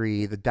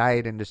industry, the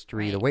diet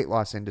industry, the weight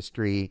loss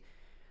industry,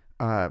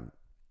 I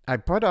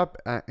put up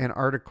an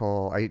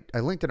article. I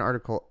linked an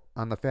article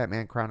on the Fat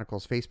Man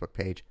Chronicles Facebook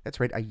page. That's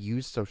right. I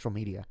used social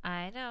media.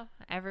 I know.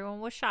 Everyone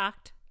was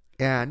shocked.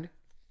 And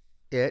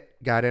it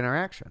got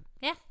interaction.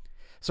 Yeah.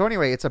 So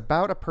anyway, it's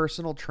about a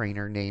personal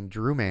trainer named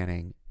Drew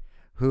Manning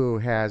who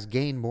has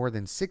gained more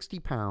than 60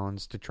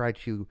 pounds to try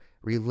to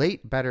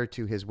relate better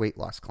to his weight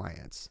loss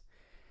clients.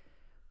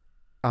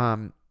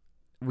 I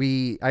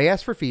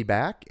asked for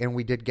feedback, and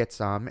we did get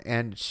some.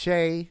 And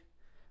Shay,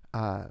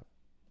 a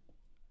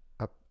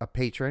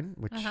patron,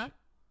 which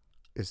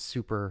is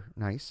super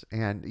nice,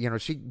 and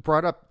she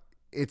brought up,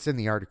 it's in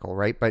the article,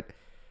 right? But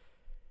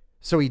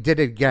so he did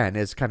it again,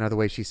 is kind of the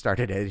way she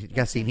started it. I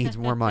guess he needs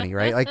more money,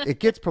 right? Like, it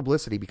gets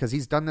publicity because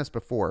he's done this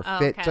before.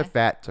 Fit to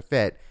fat to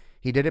fit.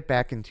 He did it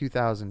back in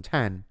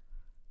 2010.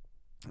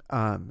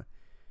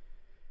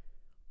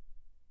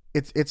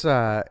 It's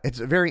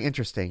very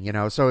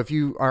interesting, So if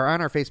you are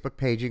on our Facebook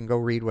page, you can go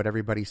read what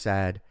everybody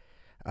said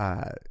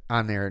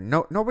on there.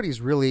 Nobody's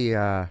really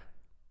on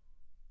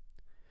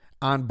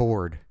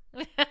board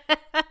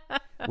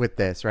with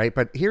this, right?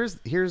 But here's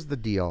the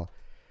deal.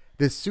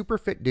 This super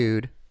fit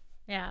dude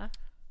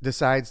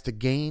decides to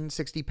gain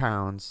 60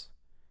 pounds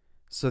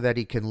so that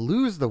he can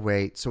lose the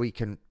weight so he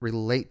can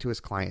relate to his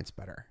clients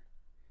better.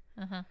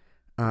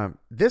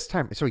 This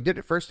time, so he did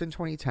it first in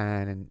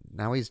 2010, and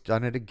now he's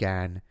done it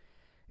again.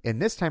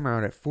 And this time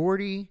around, at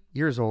 40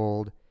 years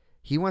old,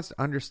 he wants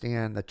to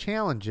understand the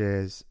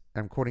challenges,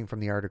 I'm quoting from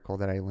the article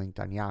that I linked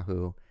on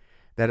Yahoo,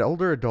 that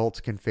older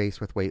adults can face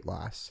with weight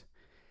loss.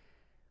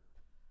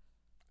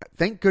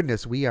 Thank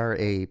goodness we are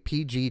a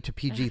PG to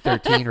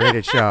PG-13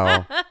 rated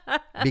show,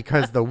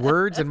 because the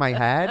words in my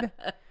head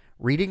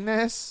reading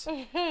this,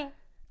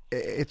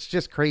 it's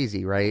just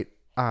crazy, right?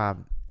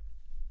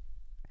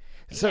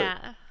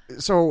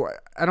 So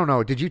I don't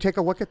know. Did you take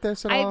a look at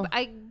this at all?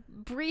 I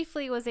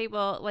briefly was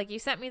able, like, you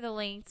sent me the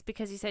links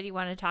because you said you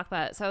wanted to talk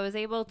about it. So I was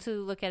able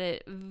to look at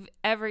it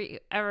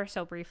ever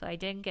so briefly. I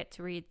didn't get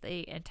to read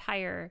the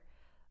entire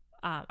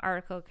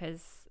article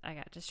because I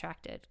got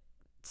distracted.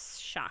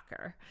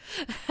 Shocker.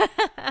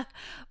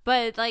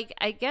 But like,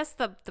 I guess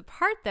the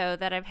part though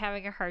that I'm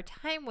having a hard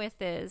time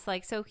with is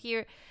like, so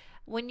here,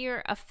 when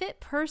you're a fit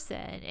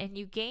person and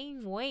you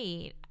gain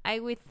weight, I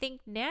would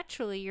think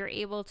naturally you're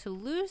able to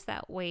lose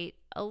that weight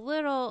a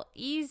little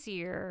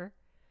easier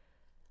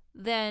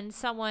than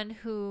someone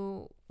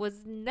who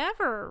was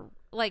never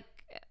like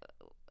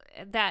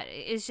that,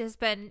 is just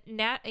been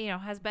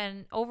has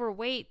been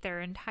overweight their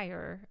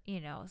entire,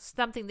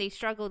 something they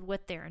struggled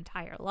with their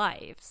entire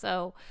life.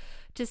 So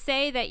to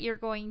say that you're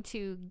going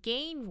to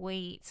gain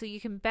weight so you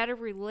can better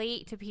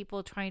relate to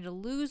people trying to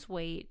lose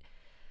weight,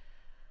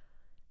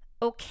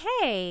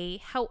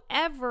 okay.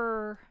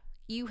 However,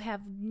 you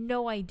have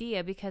no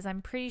idea, because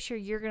I'm pretty sure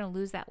you're going to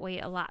lose that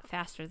weight a lot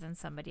faster than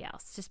somebody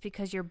else, just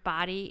because your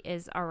body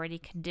is already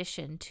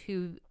conditioned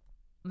to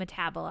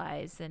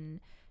metabolize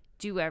and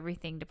do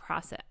everything to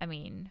process. I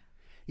mean,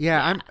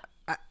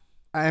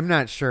 I'm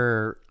not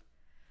sure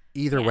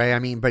either way. I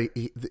mean, but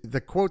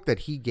the quote that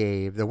he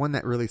gave, the one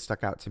that really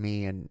stuck out to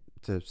me and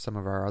to some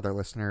of our other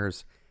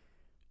listeners,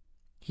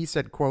 he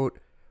said, quote,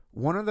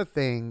 one of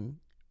thing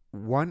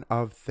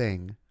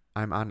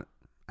I'm on,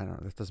 I don't know,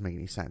 that doesn't make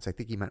any sense. I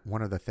think he meant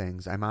one of the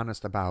things I'm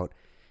honest about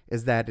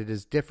is that it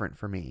is different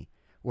for me.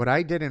 What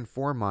I did in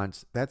 4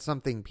 months, that's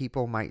something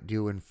people might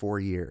do in 4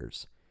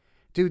 years.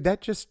 Dude,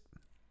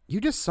 you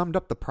just summed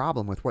up the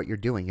problem with what you're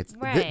doing. It's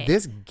right.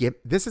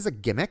 This is a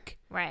gimmick.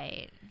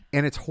 Right.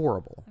 And it's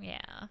horrible.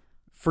 Yeah.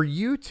 for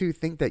you to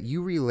think that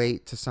you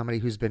relate to somebody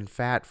who's been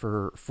fat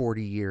for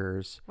 40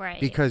 years Right.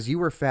 because you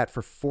were fat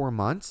for 4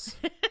 months.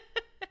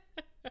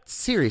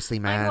 Seriously,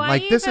 man. why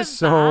Like, this even is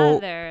so.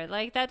 bother?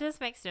 Like, that just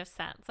makes no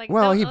sense. Like,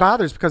 Well, don't- he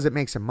bothers because it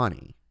makes him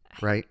money,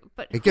 right?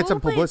 But it gets who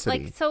him would-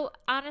 publicity. Like, so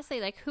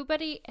honestly, like who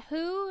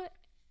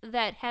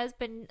that has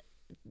been,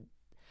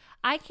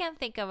 I can't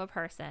think of a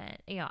person,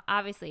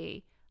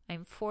 obviously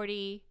I'm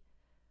 43.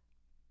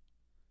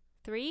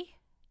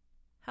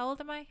 How old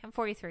am I? I'm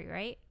 43,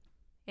 right?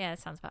 Yeah, that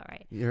sounds about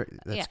right.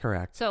 That's Yeah.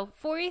 correct. So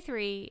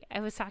 43, I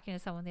was talking to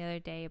someone the other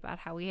day about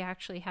how we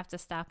actually have to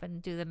stop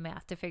and do the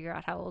math to figure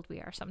out how old we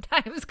are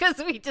sometimes because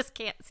we just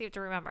can't seem to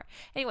remember.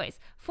 Anyways,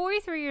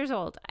 43 years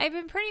old. I've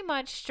been pretty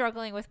much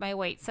struggling with my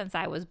weight since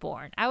I was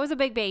born. I was a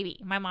big baby.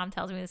 My mom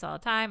tells me this all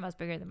the time. I was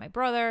bigger than my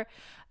brother.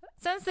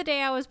 Since the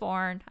day I was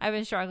born, I've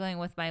been struggling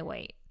with my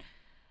weight.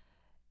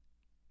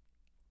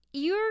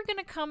 You're going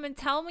to come and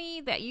tell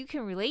me that you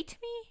can relate to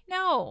me?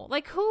 No.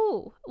 Like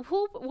who?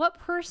 What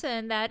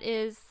person that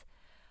is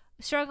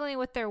struggling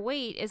with their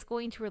weight is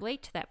going to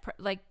relate to that?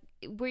 Like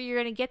where you're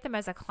going to get them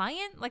as a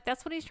client? Like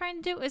that's what he's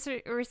trying to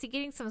do? Or is he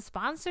getting some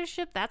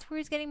sponsorship? That's where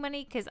he's getting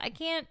money? Because I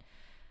can't.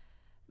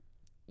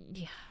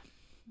 Yeah.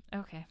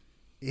 Okay.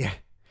 Yeah.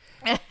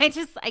 I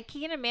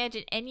can't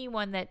imagine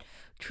anyone that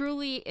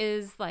truly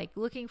is like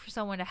looking for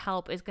someone to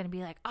help is going to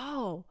be like,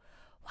 oh,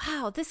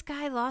 wow, this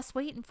guy lost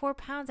weight in 4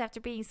 pounds after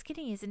being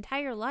skinny his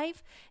entire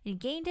life and he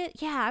gained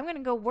it. Yeah, I'm going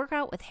to go work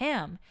out with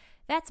him.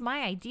 That's my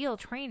ideal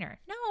trainer.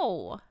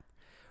 No.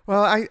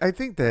 Well, I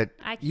think that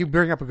I you can't-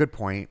 bring up a good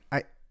point.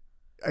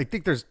 I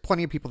think there's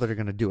plenty of people that are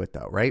going to do it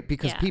though, right?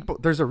 Because Yeah.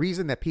 there's a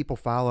reason that people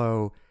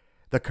follow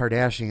the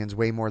Kardashians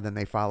way more than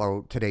they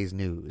follow today's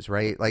news,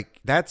 right? Like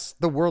that's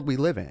the world we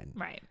live in.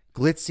 Right.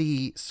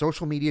 Glitzy,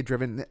 social media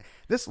driven.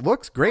 This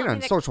looks great Well, I on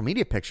mean, social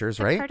media pictures,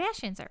 The right?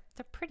 Kardashians they're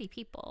pretty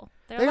people.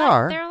 They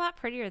are. They're a lot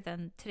prettier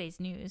than today's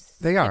news.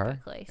 They are.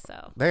 typically,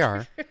 so. They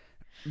are.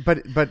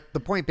 But the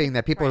point being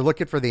that people are Right.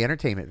 looking for the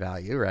entertainment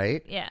value,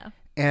 right? Yeah.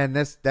 And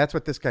that's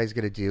what this guy's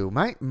going to do.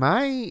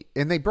 And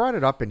they brought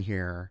it up in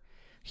here.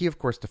 He of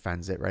course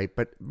defends it, right?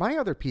 But my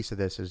other piece of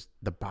this is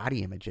the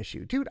body image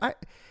issue. Dude,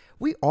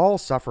 we all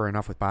suffer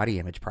enough with body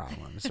image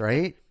problems,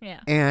 right?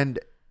 Yeah. And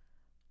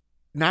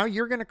now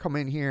you're going to come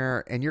in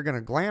here and you're going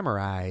to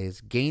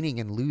glamorize gaining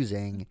and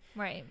losing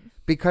Right.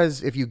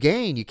 because if you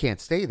gain, you can't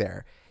stay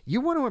there. You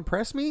want to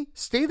impress me?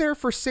 Stay there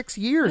for 6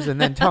 years and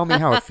then tell me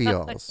how it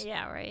feels.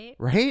 Yeah, right?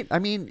 Right? I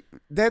mean,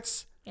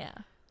 that's Yeah.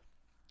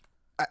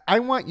 I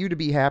want you to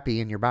be happy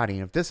in your body.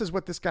 And if this is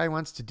what this guy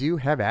wants to do,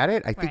 have at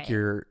it. I think Right.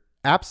 you're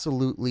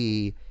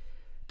absolutely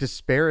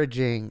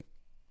disparaging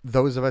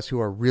those of us who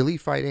are really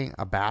fighting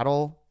a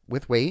battle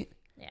with weight.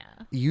 Yeah.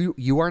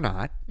 You are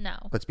not. No.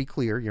 Let's be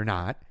clear, you're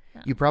not.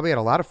 No. You probably had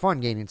a lot of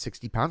fun gaining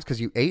 60 pounds because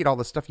you ate all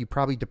the stuff you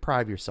probably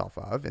deprived yourself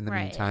of in the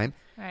Right. meantime.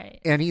 Right.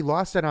 And he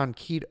lost it on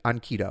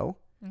keto.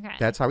 Okay.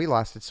 That's how he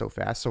lost it so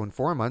fast. So in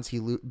 4 months,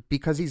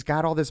 because he's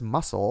got all this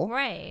muscle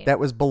right. that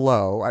was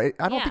below. I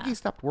don't think Yeah. he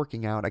stopped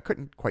working out. I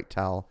couldn't quite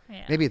tell.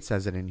 Yeah. Maybe it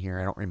says it in here.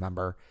 I don't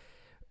remember.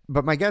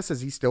 But my guess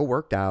is he still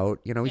worked out.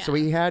 So Yeah.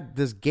 he had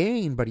this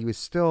gain, but he was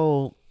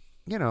still,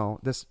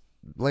 this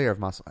layer of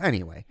muscle.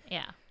 Anyway,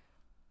 Yeah.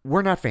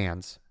 we're not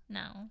fans.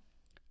 No.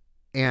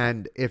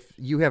 And if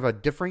you have a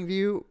differing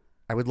view,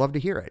 I would love to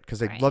hear it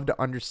because I'd Right. love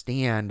to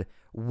understand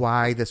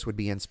why this would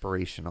be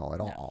inspirational at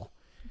all.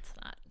 It's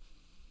not.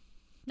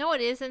 No,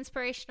 it is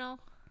inspirational.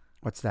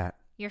 What's that?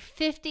 Your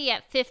 50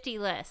 at 50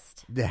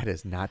 list. That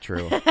is not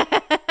true.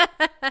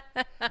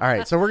 All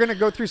right, so we're going to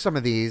go through some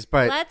of these,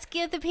 but Let's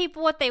give the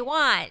people what they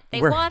want.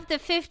 They We're- want the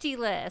 50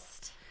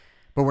 list.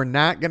 we're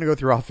not going to go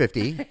through all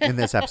 50 in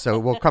this episode.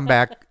 We'll come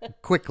back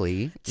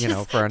quickly,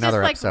 for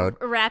another just episode.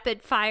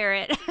 Rapid fire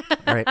it.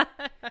 Right.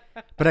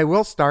 But I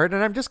will start,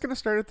 and I'm just going to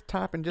start at the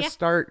top and just Yeah.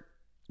 start,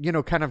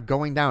 kind of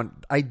going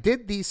down. I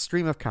did these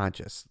stream of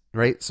conscious,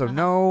 right? So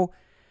Uh-huh.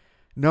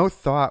 no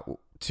thought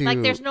to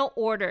Like there's no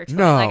order to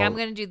No. it. Like I'm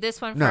going to do this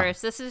one No.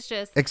 first. This is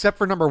just except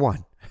for number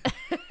 1.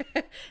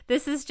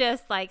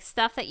 like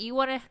stuff that you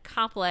want to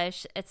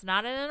accomplish. It's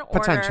not in an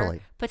order.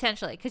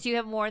 Potentially, because you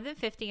have more than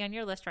 50 on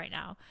your list right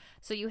now.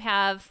 So you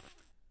have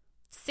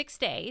 6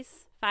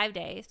 days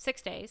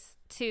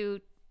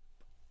to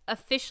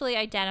officially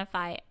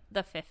identify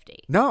the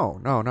 50.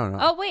 No.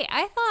 Oh wait,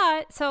 I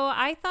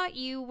thought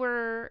you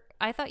were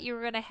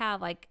going to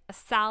have like a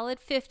solid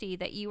 50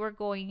 that you were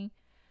going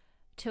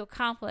to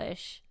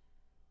accomplish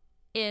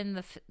in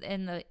the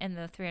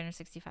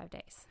 365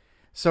 days.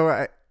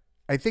 So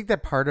I think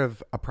that part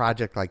of a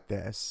project like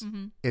this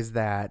Mm-hmm. is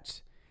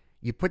that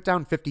you put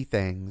down 50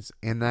 things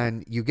and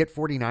then you get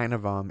 49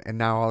 of them and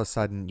now all of a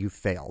sudden you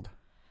failed.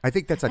 I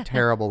think that's a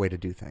terrible way to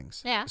do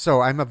things. Yeah.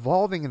 So I'm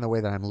evolving in the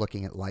way that I'm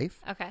looking at life.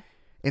 Okay.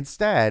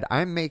 Instead,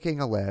 I'm making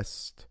a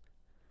list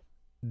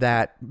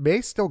that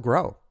may still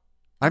grow.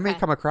 I may Okay.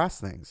 come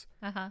across things.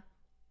 Uh-huh.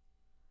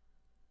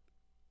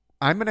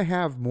 I'm going to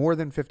have more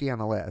than 50 on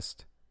the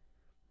list.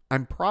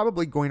 I'm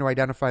probably going to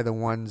identify the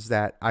ones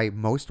that I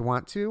most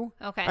want to.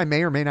 Okay. I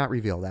may or may not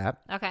reveal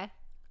that. Okay.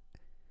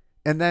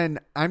 And then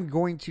I'm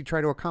going to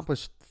try to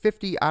accomplish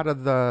 50 out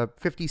of the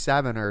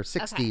 57 or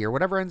 60 Okay. or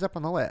whatever ends up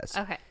on the list.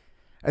 Okay.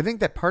 I think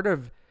that part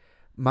of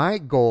my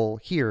goal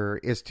here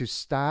is to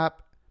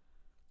stop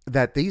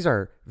that these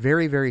are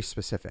very, very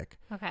specific.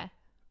 Okay.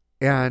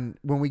 And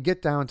when we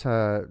get down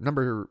to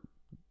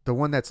the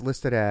one that's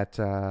listed at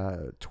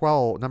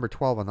number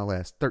 12 on the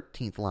list,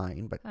 13th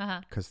line, but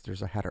Uh-huh. because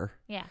there's a header,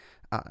 Yeah.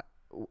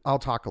 I'll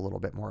talk a little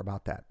bit more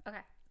about that. Okay.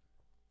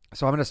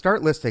 So I'm going to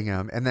start listing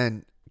them, and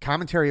then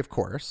commentary, of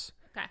course.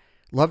 Okay.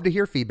 Love to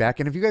hear feedback.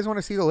 And if you guys want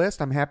to see the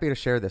list, I'm happy to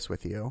share this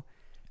with you.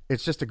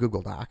 It's just a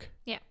Google Doc.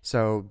 Yeah.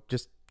 So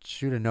just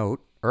shoot a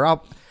note, or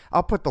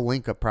I'll put the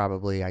link up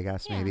probably, I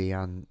guess, Yeah. maybe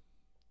on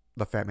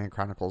the Fat Man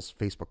Chronicles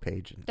Facebook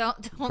page. And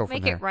Don't Go from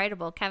make there. it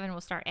writable. Kevin will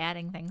start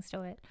adding things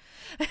to it.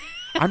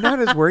 I'm not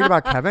as worried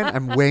about Kevin.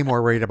 I'm way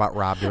more worried about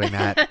Rob doing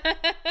that.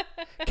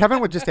 Kevin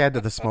would just add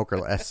to the smoker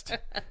list.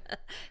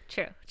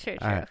 True. All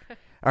right.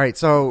 All right.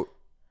 So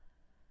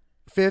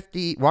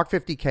walk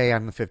 50K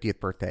on the 50th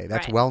birthday.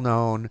 That's Right. well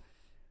known.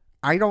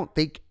 I don't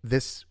think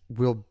this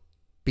will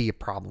be a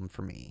problem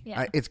for me.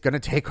 Yeah. It's going to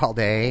take all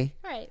day.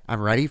 Right.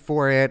 I'm ready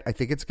for it. I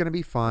think it's going to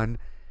be fun.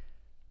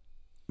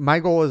 My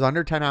goal is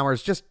under 10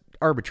 hours, just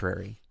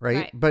arbitrary, right?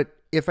 Right. But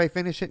if I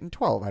finish it in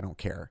 12, I don't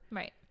care.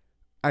 Right.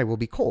 I will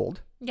be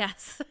cold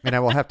Yes. and I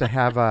will have to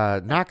have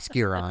Knox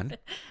gear on.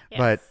 Yes.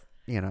 But,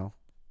 all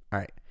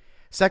right.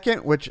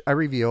 Second, which I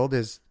revealed,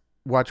 is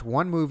watch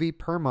one movie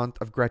per month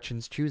of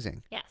Gretchen's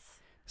choosing. Yes.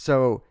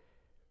 So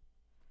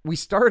we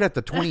start at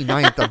the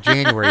 29th of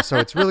January. So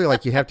it's really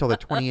like you have till the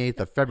 28th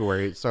of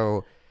February.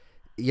 So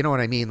you know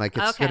what I mean? Like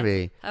it's going to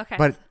be.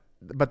 Okay.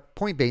 But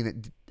point being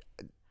that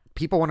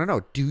people want to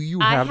know, do you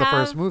have the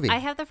first movie? I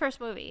have the first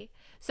movie.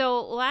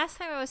 So last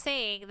time I was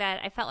saying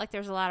that I felt like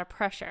there's a lot of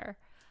pressure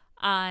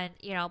on,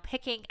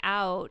 picking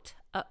out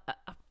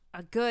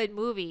a good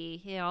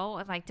movie,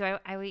 and like,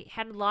 I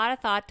had a lot of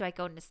thought, do I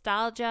go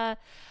nostalgia?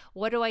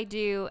 What do I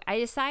do? I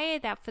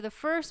decided that for the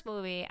first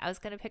movie, I was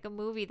going to pick a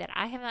movie that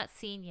I have not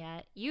seen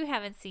yet, you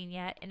haven't seen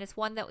yet, and it's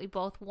one that we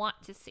both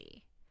want to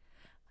see.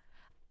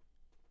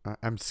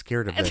 I'm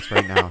scared of this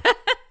right now.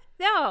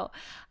 No,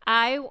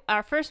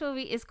 our first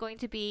movie is going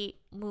to be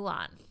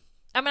Mulan.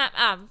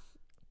 Mulan.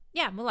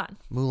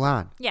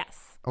 Mulan.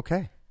 Yes.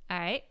 Okay. All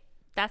right.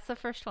 That's the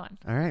first one.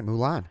 All right,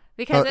 Mulan.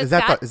 Because is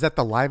it's that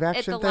the live It's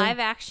action the thing? live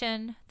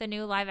action, the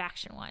new live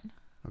action one.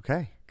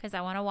 Okay. Because I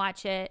want to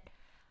watch it,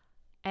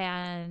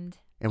 and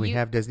We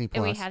have Disney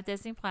and we Plus. have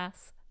Disney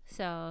Plus.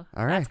 So All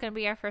that's right. going to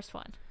be our first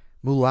one.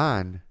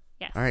 Mulan.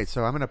 Yes. All right,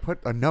 so I'm going to put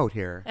a note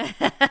here.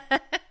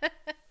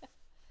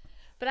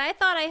 But I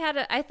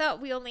thought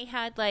we only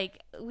had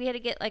we had to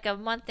get like a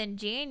month in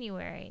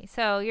January.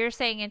 So you're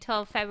saying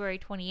until February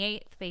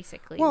 28th,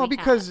 basically. Well, we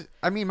because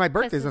have. my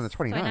birthday's on the It's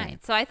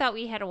 29th. So I thought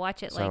we had to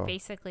watch it So-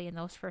 basically in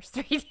those first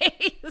 3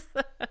 days.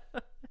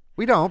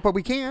 We don't, but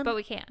we can. But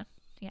we can.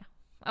 Yeah.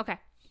 Okay.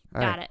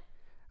 All Got right.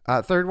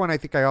 it. Third one I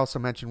think I also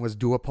mentioned was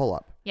do a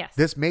pull-up. Yes.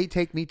 This may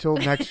take me till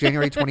next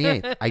January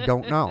 28th. I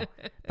don't know,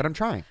 but I'm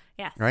trying.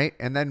 Yes. Right?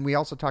 And then we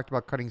also talked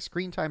about cutting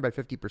screen time by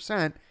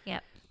 50%.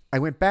 Yep. I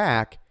went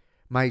back.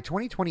 My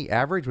 2020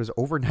 average was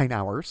over 9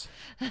 hours.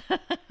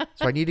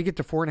 So I need to get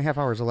to 4.5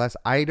 hours or less.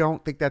 I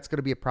don't think that's going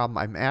to be a problem.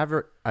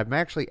 I'm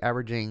actually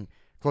averaging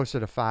closer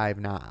to 5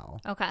 now.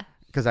 Okay.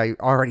 Because I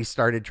already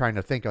started trying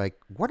to think, like,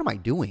 what am I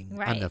doing on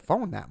Right. the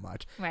phone that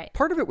much? Right.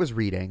 Part of it was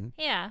reading,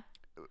 Yeah.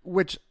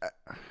 which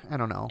I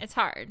don't know. It's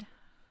hard.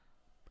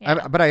 I,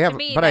 Yeah. but I have, To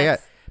me, but I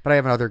that's-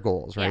 have other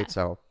goals, right? Yeah.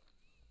 So,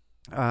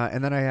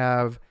 and then I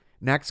have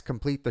next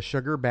complete the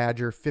Sugar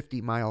Badger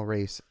 50-mile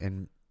race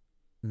in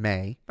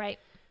May. Right.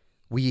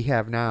 We've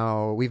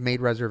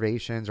made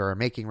reservations or are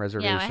making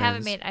reservations. Yeah, I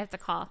haven't made. I have to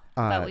call,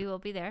 but we will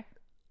be there.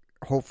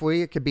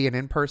 Hopefully, it could be an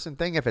in-person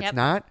thing. If it's Yep.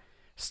 not,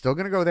 still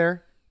going to go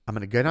there. I'm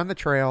going to get on the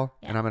trail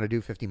Yeah. and I'm going to do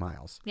 50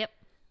 miles. Yep.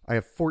 I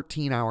have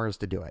 14 hours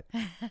to do it.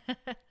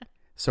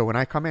 So when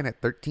I come in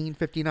at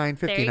 13:59:59,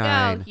 There you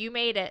go. You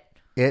made it.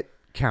 it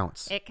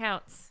counts. It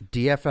counts.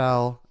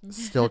 DFL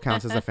still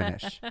counts as a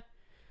finish.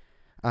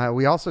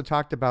 We also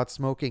talked about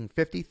smoking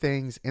 50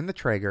 things in the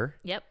Traeger.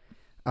 Yep.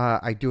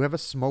 I do have a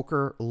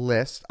smoker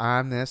list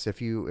on this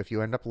if you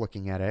end up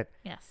looking at it.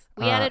 Yes.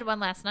 We added one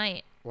last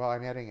night. Well,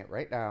 I'm adding it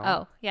right now.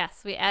 Oh,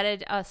 yes. We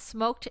added a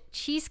smoked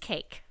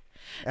cheesecake.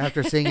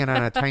 After seeing it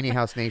on a Tiny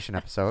House Nation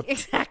episode.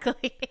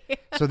 Exactly.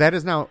 So that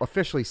is now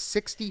officially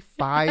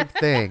 65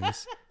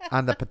 things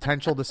on the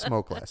potential to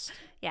smoke list.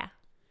 Yeah.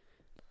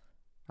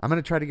 I'm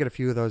going to try to get a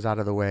few of those out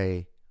of the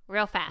way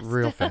Real fast.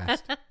 real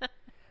fast.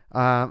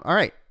 All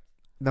right.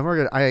 Then we're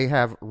good. I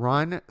have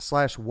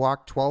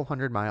run/walk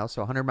 1,200 miles,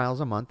 so 100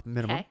 miles a month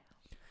minimum. Okay.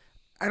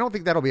 I don't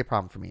think that'll be a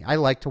problem for me. I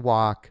like to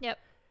walk. Yep.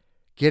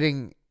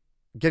 Getting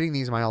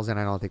these miles in,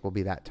 I don't think will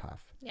be that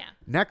tough. Yeah.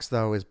 Next,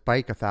 though, is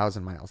bike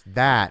 1,000 miles.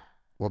 That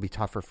will be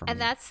tougher for me.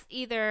 And that's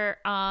either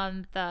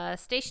on the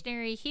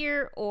stationary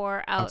here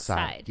or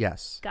outside.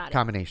 Yes. Got it.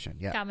 Combination.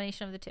 Yeah.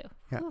 Combination of the two.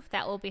 Yeah. Oof,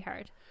 that will be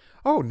hard.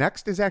 Oh,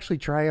 next is actually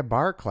try a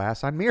bar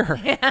class on Mirror.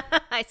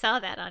 I saw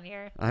that on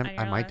your. on your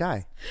I might list.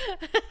 die.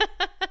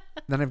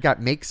 Then I've got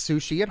make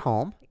sushi at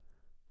home.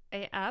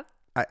 Up.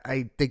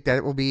 I think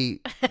that will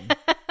be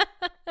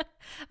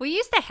We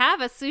used to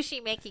have a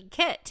sushi making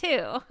kit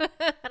too.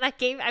 And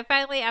I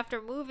finally,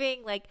 after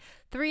moving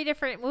three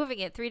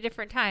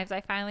different times,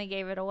 I finally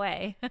gave it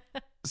away.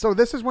 So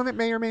this is one that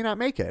may or may not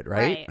make it,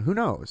 right? Right. Who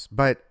knows?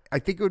 But I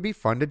think it would be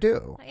fun to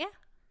do. Yeah.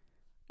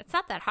 It's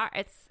not that hard.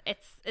 It's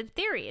in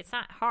theory, it's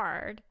not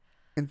hard.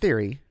 In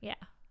theory. Yeah.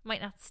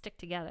 Might not stick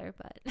together,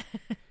 but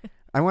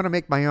I want to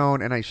make my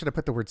own, and I should have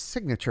put the word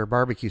signature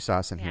barbecue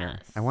sauce in here.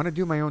 Yes. I want to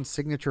do my own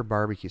signature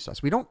barbecue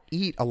sauce. We don't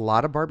eat a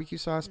lot of barbecue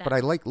sauce, but No. I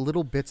like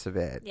little bits of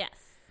it. yes.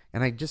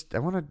 And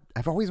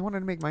I've always wanted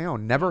to make my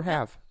own. Never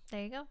have.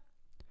 There you go.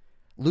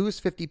 Lose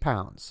 50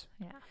 pounds.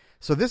 Yeah.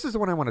 So this is the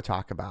one I want to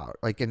talk about,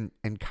 like in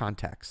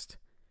context.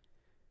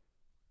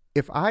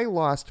 If I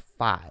lost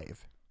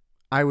 5,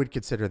 I would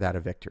consider that a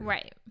victory.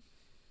 Right.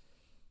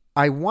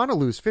 I want to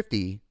lose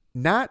 50,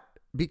 not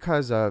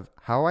because of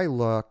how I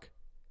look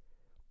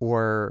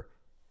or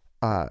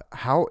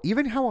how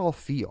I'll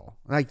feel.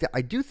 Like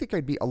I do think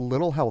I'd be a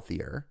little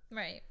healthier.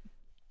 Right.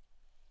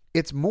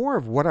 It's more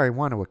of what I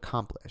want to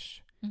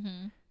accomplish.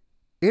 Mm-hmm.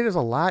 It is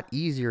a lot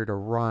easier to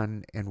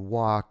run and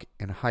walk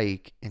and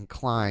hike and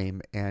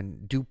climb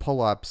and do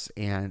pull-ups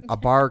and a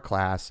bar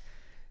class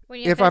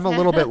if I'm a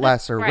little bit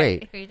lesser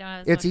weight. If you don't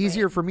have as It's much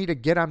easier weight. for me to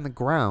get on the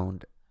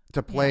ground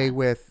to play Yeah.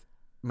 with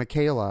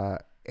Michaela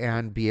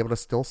and be able to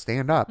still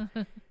stand up.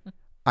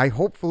 I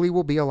hopefully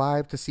will be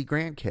alive to see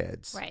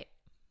grandkids. Right.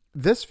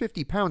 This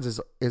 50 pounds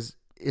is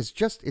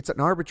just, it's an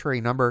arbitrary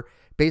number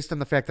based on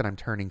the fact that I'm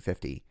turning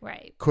 50.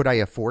 Right. Could I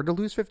afford to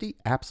lose 50?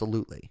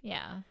 Absolutely.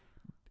 Yeah.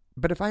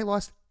 But if I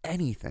lost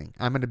anything,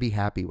 I'm going to be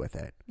happy with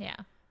it. Yeah.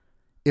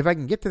 If I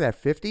can get to that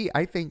 50,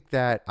 I think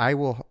that I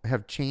will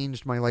have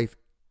changed my life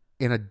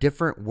in a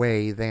different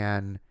way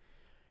than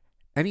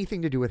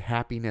anything to do with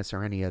happiness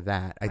or any of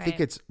that. I think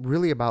Right. it's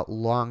really about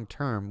long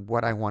term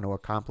what I want to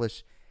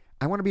accomplish.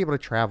 I want to be able to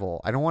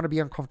travel. I don't want to be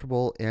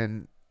uncomfortable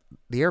in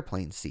the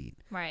airplane seat.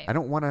 Right. I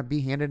don't want to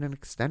be handed an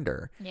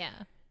extender. Yeah.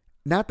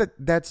 Not that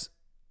that's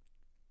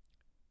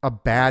a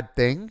bad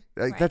thing.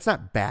 Like, Right. that's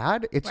not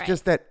bad. It's Right.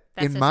 just that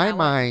That's in just my not what-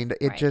 mind,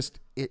 it right. just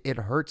it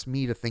hurts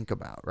me to think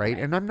about, right?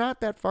 Right. And I'm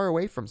not that far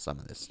away from some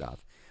of this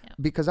stuff Yeah.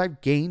 because I've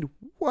gained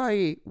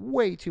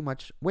way too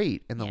much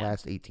weight in the Yeah.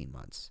 last 18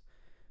 months.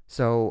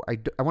 So I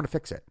want to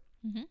fix it.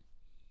 Mm-hmm.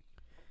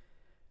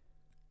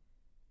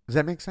 Does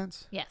that make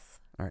sense? Yes.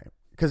 All right.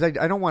 Because I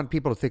don't want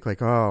people to think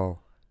like, oh,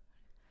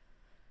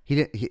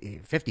 he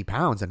 50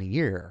 pounds in a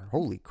year.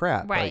 Holy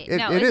crap. Right. Like,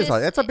 No, it it's is.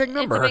 just- That's a big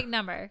number. It's a big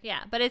number.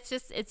 Yeah. But it's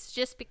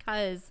just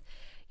because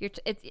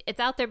it's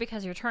out there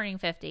because you're turning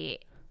 50.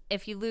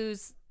 If you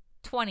lose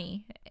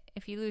 20,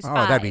 if you lose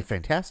 5, that'd be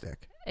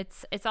fantastic.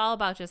 it's all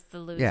about just the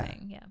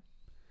losing. Yeah.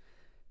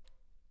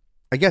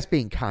 I guess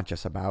being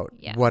conscious about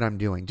Yeah. what I'm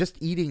doing, just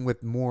eating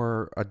with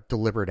more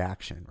deliberate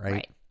action,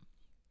 right?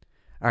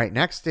 All right,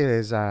 next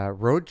is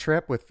road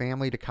trip with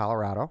family to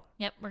Colorado.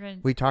 Yep. We're going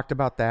to. We talked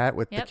about that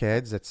with the Yep.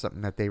 kids. It's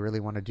something that they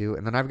really want to do.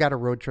 And then I've got a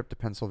road trip to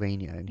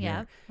Pennsylvania in Yeah.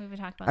 here. We've been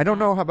talking about I don't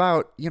that. know how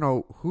about,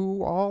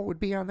 who all would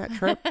be on that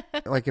trip.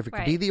 Like if it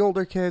could be Right. the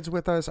older kids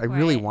with us. I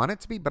really Right. want it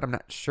to be, but I'm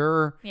not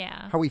sure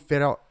Yeah. how we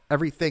fit out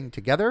everything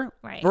together.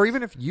 Right. Or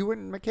even if you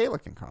and Michaela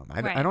can come.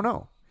 I Right. don't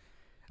know.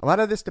 A lot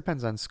of this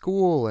depends on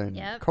school and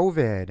Yep.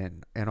 COVID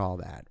and all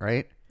that,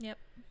 right? Yep.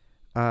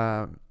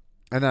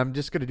 And I'm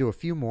just going to do a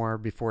few more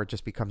before it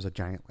just becomes a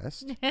giant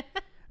list.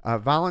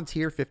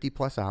 Volunteer 50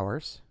 plus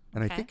hours.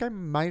 And I Okay. think I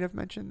might have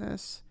mentioned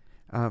this,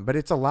 but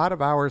it's a lot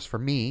of hours for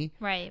me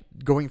Right.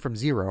 going from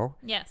 0.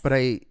 Yes. But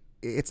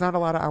it's not a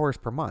lot of hours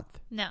per month,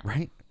 No.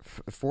 right?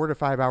 4 to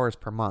 5 hours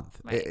per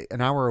month, Right. an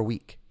hour a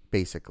week,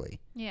 basically.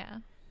 Yeah.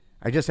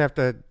 I just have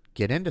to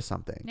get into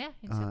something. Yeah.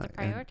 You just have to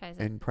prioritize it.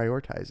 And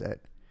prioritize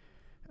it.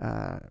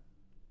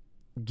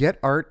 Get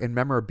art and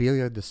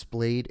memorabilia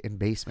displayed in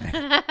basement.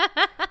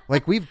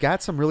 Like we've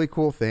got some really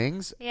cool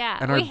things. Yeah.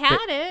 and We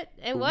had it.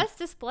 It was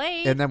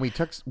displayed. And then we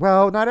took,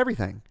 not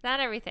everything. Not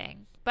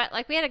everything. But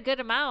we had a good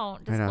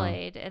amount I know.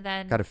 displayed. And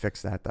then Got to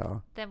fix that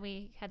though. then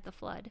we had the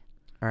flood.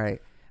 All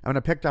right. I'm going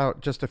to pick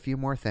out just a few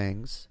more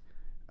things.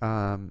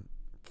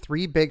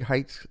 3 big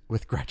hikes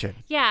with Gretchen.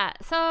 Yeah.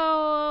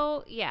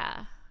 So,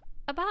 yeah.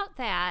 About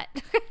that.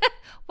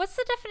 What's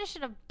the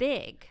definition of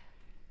big?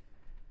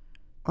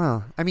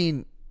 Well, I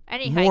mean,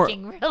 Any More-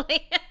 hiking,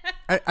 really?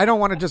 I don't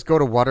want to just go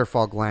to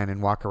Waterfall Glen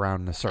and walk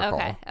around in a circle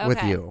with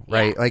okay, you,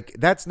 right? yeah. Like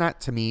that's not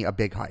to me a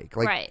big hike.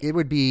 Like Right. it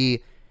would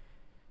be,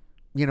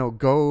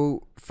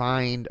 go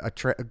find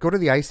go to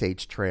the Ice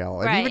Age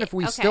Trail, and even Right, if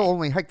we okay. still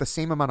only hike the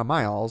same amount of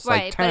miles,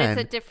 right. like 10,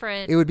 but it's a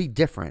different. it would be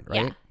different,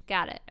 right? Yeah.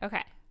 Got it.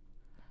 Okay.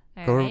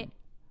 All Go- right.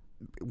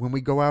 When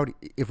we go out,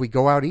 if we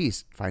go out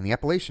east, find the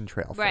Appalachian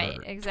Trail for Right,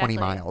 20 exactly.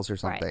 miles or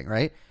something,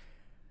 right?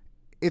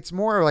 It's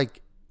more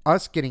like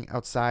us getting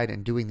outside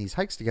and doing these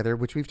hikes together,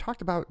 which we've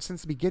talked about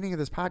since the beginning of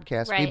this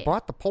podcast. We Right.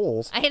 bought the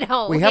poles. I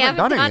know. We haven't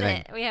done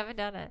anything. it. We haven't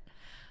done it.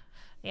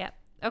 Yep.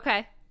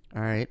 Okay.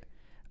 All right.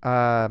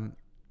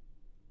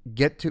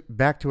 Get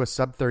back to a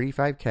sub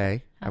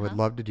 35K. I would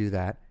love to do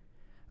that.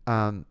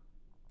 And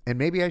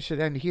maybe I should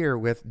end here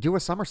with do a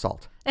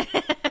somersault.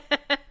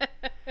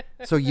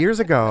 So years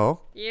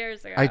ago,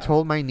 Years ago. I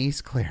told my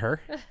niece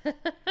Claire,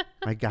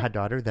 my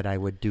goddaughter, that I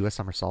would do a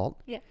somersault.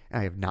 Yeah.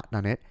 I have not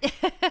done it.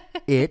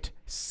 It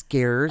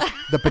scares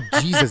the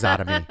bejesus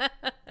out of me.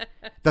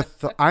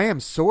 I am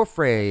so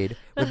afraid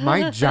with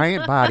my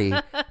giant body,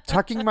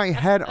 tucking my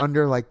head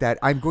under like that,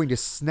 I'm going to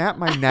snap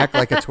my neck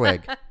like a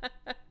twig.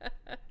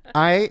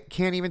 I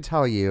can't even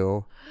tell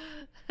you.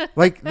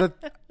 Like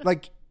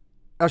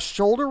a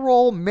shoulder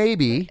roll,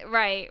 maybe.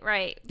 Right.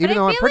 But Even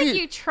though I I'm feel pretty-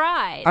 like you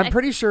tried. I'm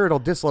pretty sure it'll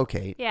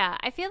dislocate. Yeah,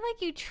 I feel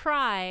like you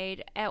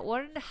tried at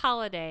one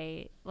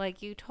holiday.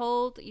 Like you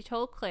told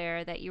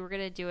Claire that you were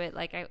gonna do it.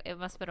 Like it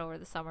must have been over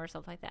the summer or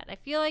something like that. I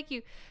feel like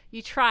you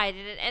tried,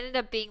 and it ended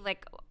up being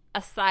like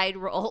a side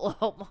roll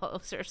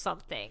almost or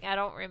something. I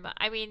don't remember.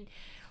 I mean,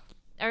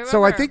 I remember.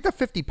 So I think the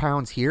 50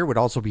 pounds here would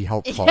also be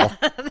helpful. Yeah,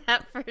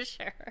 that for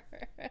sure.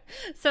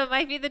 So it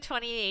might be the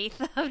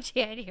 28th of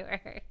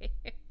January.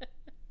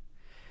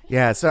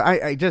 Yeah, so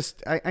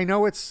I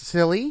know it's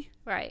silly.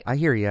 Right. I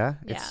hear you. Yeah.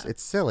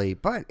 It's silly,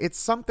 but it's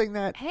something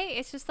that Hey,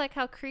 it's just like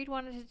how Creed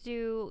wanted to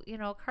do,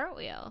 a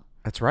cartwheel.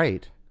 that's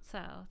right. So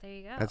there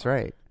you go. That's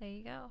right. There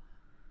you go.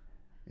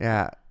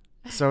 Yeah.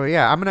 So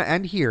yeah, I'm gonna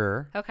end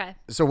here. Okay.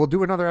 So we'll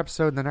do another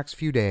episode in the next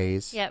few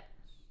days. Yep.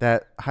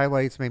 That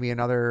highlights maybe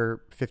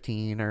another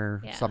 15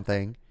 or Yeah.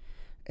 something,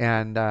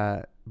 and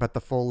but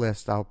the full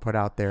list I'll put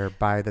out there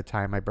by the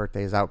time my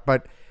birthday is out.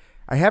 But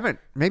I haven't.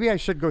 Maybe I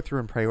should go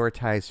through and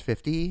prioritize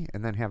 50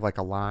 and then have like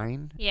a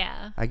line.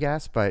 Yeah. I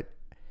guess, but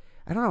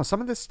I don't know.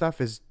 Some of this stuff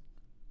is,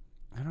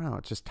 I don't know.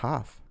 It's just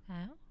tough. Oh.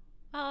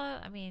 Well,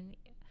 I mean,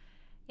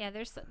 yeah.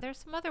 There's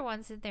some other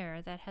ones in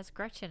there that has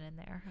Gretchen in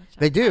there. which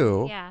They I'm-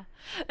 do? Yeah.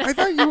 I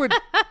thought you would.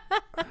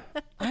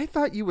 I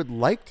thought you would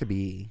like to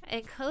be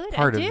Include.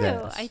 part I of do.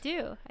 this.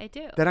 I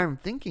do. that. I'm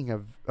thinking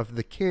of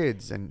the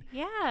kids and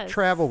Yes.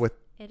 travel with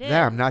It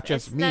them, is. not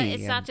just It's me. It's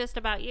and- not just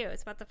about you.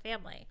 It's about the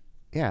family.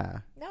 yeah,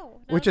 No.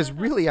 which is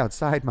really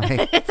outside my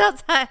It's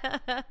outside.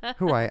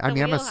 who I The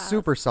mean. I'm a wheelhouse.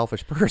 super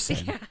selfish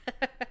person.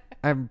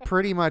 I'm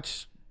pretty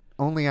much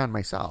only on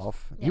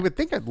myself. Yeah. You would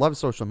think I'd love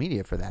social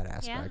media for that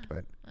aspect,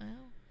 but I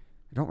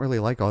don't really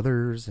like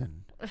others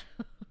and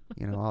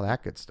all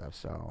that good stuff.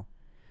 So,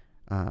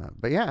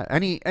 but yeah,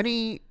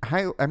 any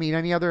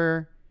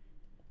other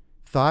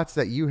thoughts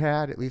that you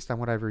had, at least on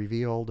what I've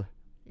revealed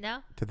No.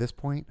 to this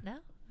point? No.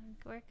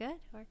 We're good.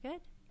 We're good.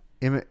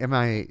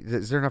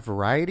 Is there enough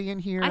variety in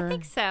here? I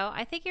think so.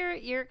 I think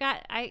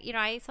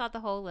I saw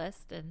the whole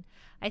list, and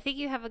I think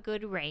you have a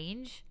good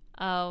range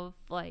of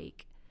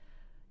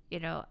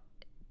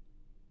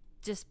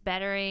just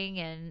bettering,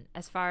 and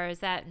as far as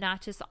that,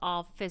 not just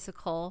all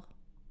physical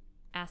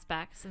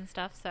aspects and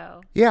stuff.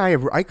 So Yeah,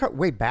 I cut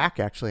way back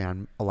actually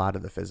on a lot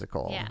of the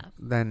physical Yeah.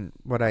 than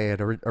what I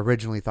had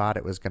originally thought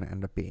it was going to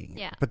end up being.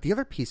 Yeah. But the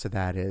other piece of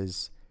that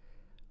is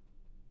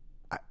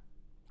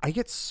I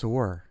get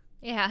sore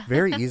yeah,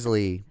 very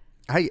easily.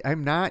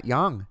 I'm not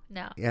young.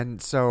 no,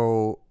 And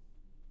so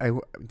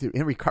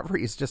in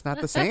recovery is just not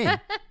the same.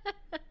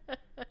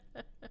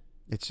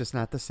 It's just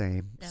not the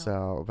same. No.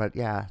 So, but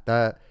yeah,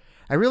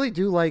 I really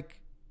do want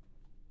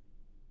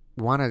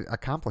to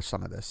accomplish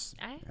some of this.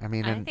 I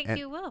think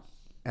you will.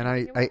 And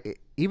I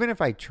even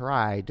if I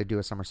tried to do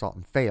a somersault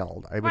and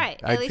failed, Right.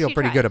 At I'd least feel you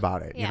pretty tried. good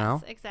about it, Yes, you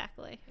know?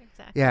 exactly.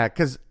 Yeah,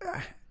 because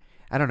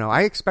I don't know.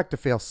 I expect to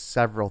fail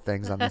several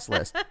things on this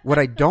list. What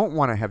I don't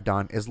want to have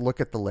done is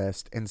look at the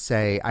list and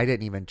say I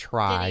didn't even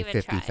try Didn't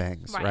even 50 try.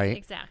 things, right?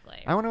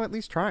 Exactly. I want to at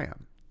least try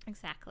them.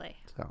 Exactly.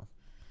 So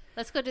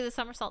Let's go do the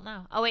somersault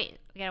now. Oh wait,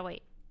 we gotta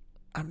wait.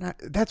 I'm not.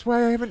 That's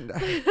why I haven't. I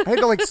had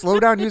to slow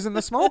down using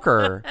the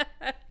smoker.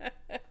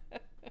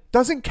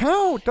 Doesn't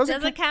count.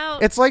 Doesn't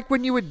count. It's like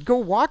when you would go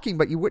walking,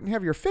 but you wouldn't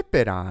have your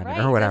Fitbit on Right.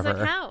 or whatever.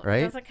 Doesn't count.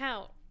 Right. Doesn't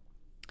count.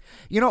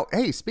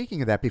 Hey, speaking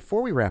of that,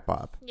 before we wrap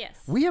up,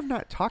 Yes. we have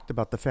not talked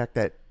about the fact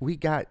that we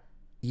got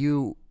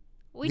you.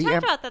 We the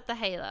talked about that the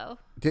Halo.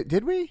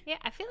 Did we? Yeah,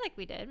 I feel like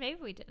we did. Maybe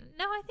we didn't.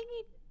 No, I think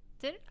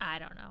we did. I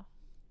don't know.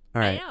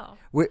 All right. I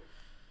know.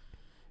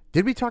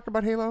 Did we talk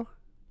about Halo?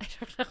 I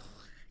don't know.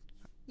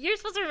 You're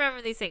supposed to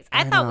remember these things.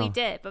 I I thought we know.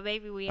 did, but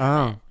maybe we Oh.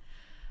 haven't.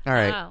 All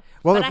right. Oh.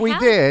 Well, But if I we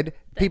have- did,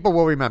 people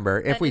will remember.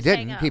 If Then we just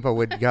hang didn't, up. people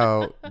would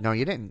go, "No,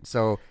 you didn't."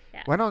 So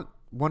Yeah. why don't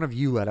one of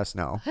you let us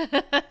know?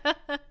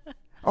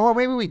 Oh,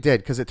 maybe we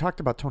did because it talked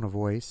about tone of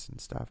voice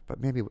and stuff. But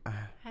maybe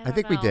I don't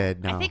think we know.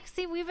 did. No, I think.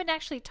 See, we've been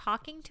actually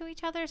talking to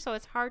each other, so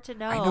it's hard to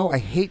know. I know. I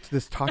hate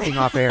this talking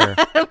off air.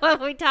 when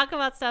we talk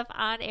about stuff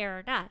on air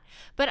or not.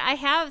 But I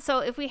have. So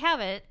if we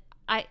haven't,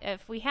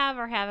 if we have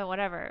or haven't,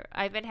 whatever.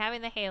 I've been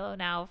having the Halo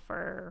now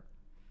for.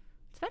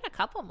 It's been a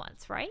couple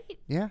months, right?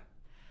 Yeah.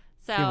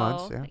 So Few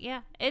months,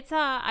 yeah. It's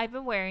I've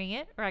been wearing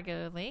it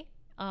regularly.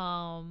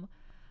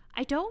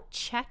 I don't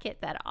check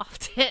it that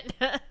often.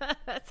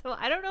 So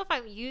I don't know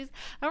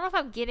if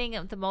I'm getting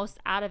the most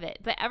out of it.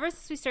 But ever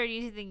since we started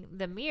using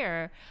the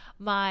mirror,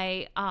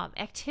 my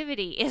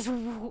activity is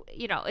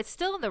it's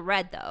still in the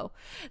red though.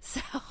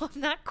 So I'm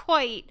not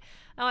quite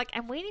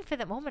I'm waiting for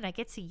the moment I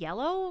get to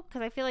yellow,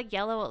 because I feel like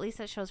yellow, at least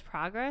that shows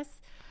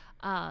progress.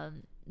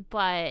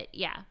 But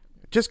yeah.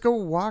 Just go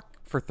walk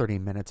for 30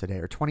 minutes a day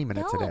or 20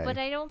 minutes a No, day. but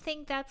I don't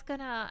think that's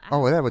gonna.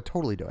 Oh, that would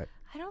totally do it.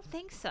 I don't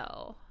think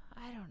so.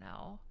 I don't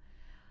know.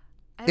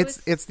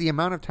 It's the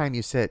amount of time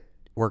you sit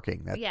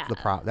working that's Yeah.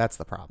 that's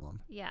the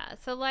problem. Yeah.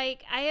 So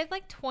like I had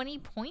like 20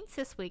 points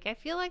this week. I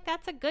feel like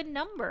that's a good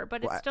number,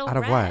 but it's Wha- still out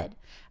of red. what?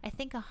 I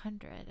think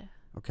 100.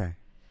 Okay.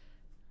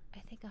 I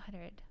think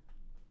 100.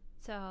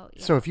 So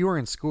yeah. So if you were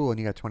in school and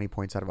you got 20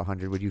 points out of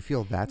 100, would you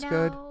feel that's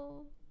good?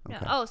 No.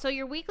 Okay. Oh, so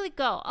your weekly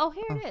goal. Oh,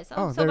 here it is.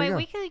 oh, So there my you go.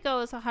 weekly goal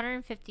is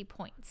 150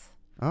 points.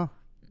 Oh.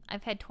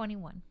 I've had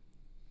 21.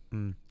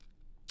 Mm.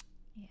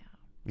 Yeah.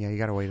 Yeah, you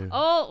got to wait.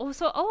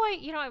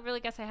 I really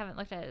guess I haven't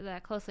looked at it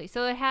that closely.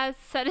 So it has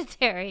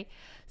sedentary.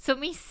 So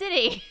me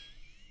sitting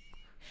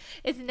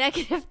is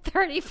negative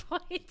 30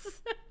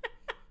 points.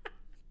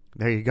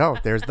 There you go.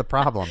 There's the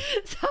problem.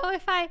 So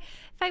if I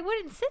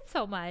wouldn't sit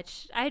so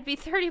much, I'd be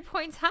 30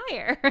 points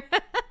higher.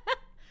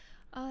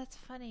 Oh, that's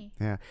funny.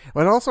 Yeah.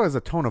 Well, it also has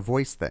a tone of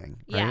voice thing,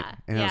 right? Yeah,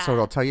 And so yeah.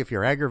 it'll tell you if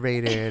you're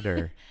aggravated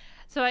or.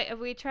 So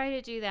we try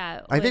to do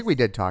that. I think we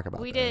did talk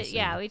about We this. did,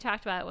 yeah. We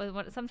talked about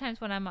it.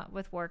 Sometimes when I'm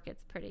with work,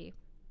 it's pretty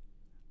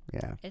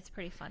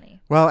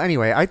funny. Well,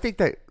 anyway, I think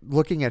that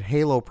looking at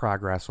Halo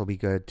progress will be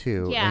good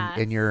too. Yes.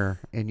 In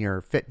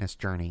your fitness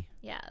journey.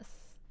 Yes.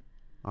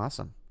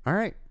 Awesome. All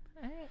right.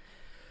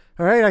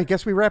 All right. I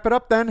guess we wrap it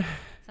up then.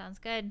 Sounds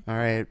good. All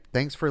right.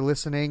 Thanks for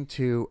listening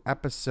to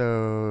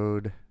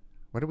episode.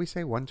 What did we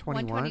say?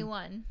 121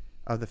 121.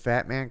 of the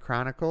Fat Man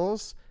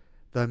Chronicles.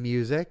 The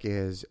music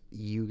is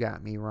 "You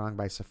Got Me Wrong"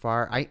 by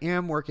Safar. I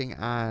am working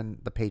on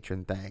the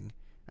patron thing.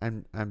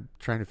 I'm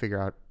trying to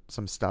figure out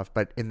some stuff,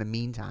 but in the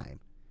meantime,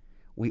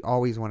 we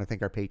always want to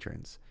thank our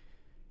patrons: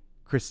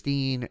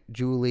 Christine,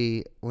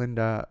 Julie,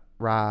 Linda,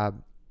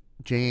 Rob,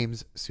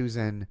 James,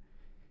 Susan,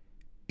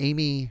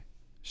 Amy,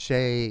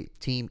 Shay,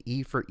 Team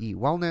E for E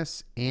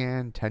Wellness,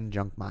 and 10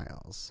 Junk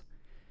Miles.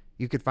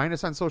 You could find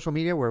us on social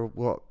media where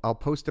I'll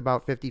post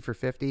about 50 for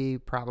 50,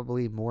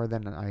 probably more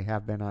than I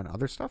have been on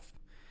other stuff.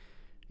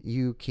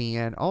 You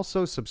can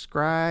also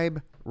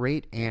subscribe,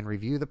 rate, and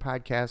review the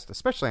podcast,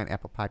 especially on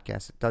Apple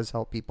Podcasts. It does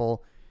help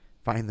people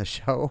find the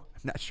show.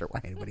 I'm not sure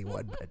why anybody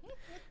would, but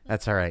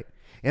that's all right.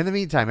 In the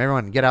meantime,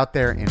 everyone, get out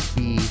there and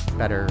be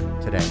better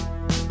today.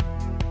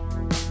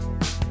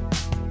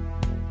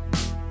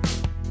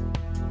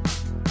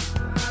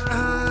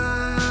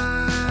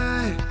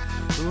 I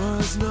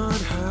was not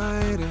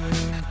hiding.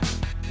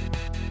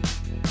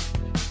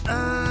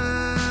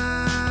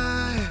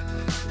 I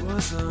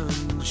was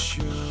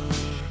unsure.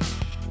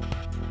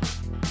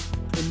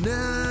 And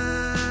now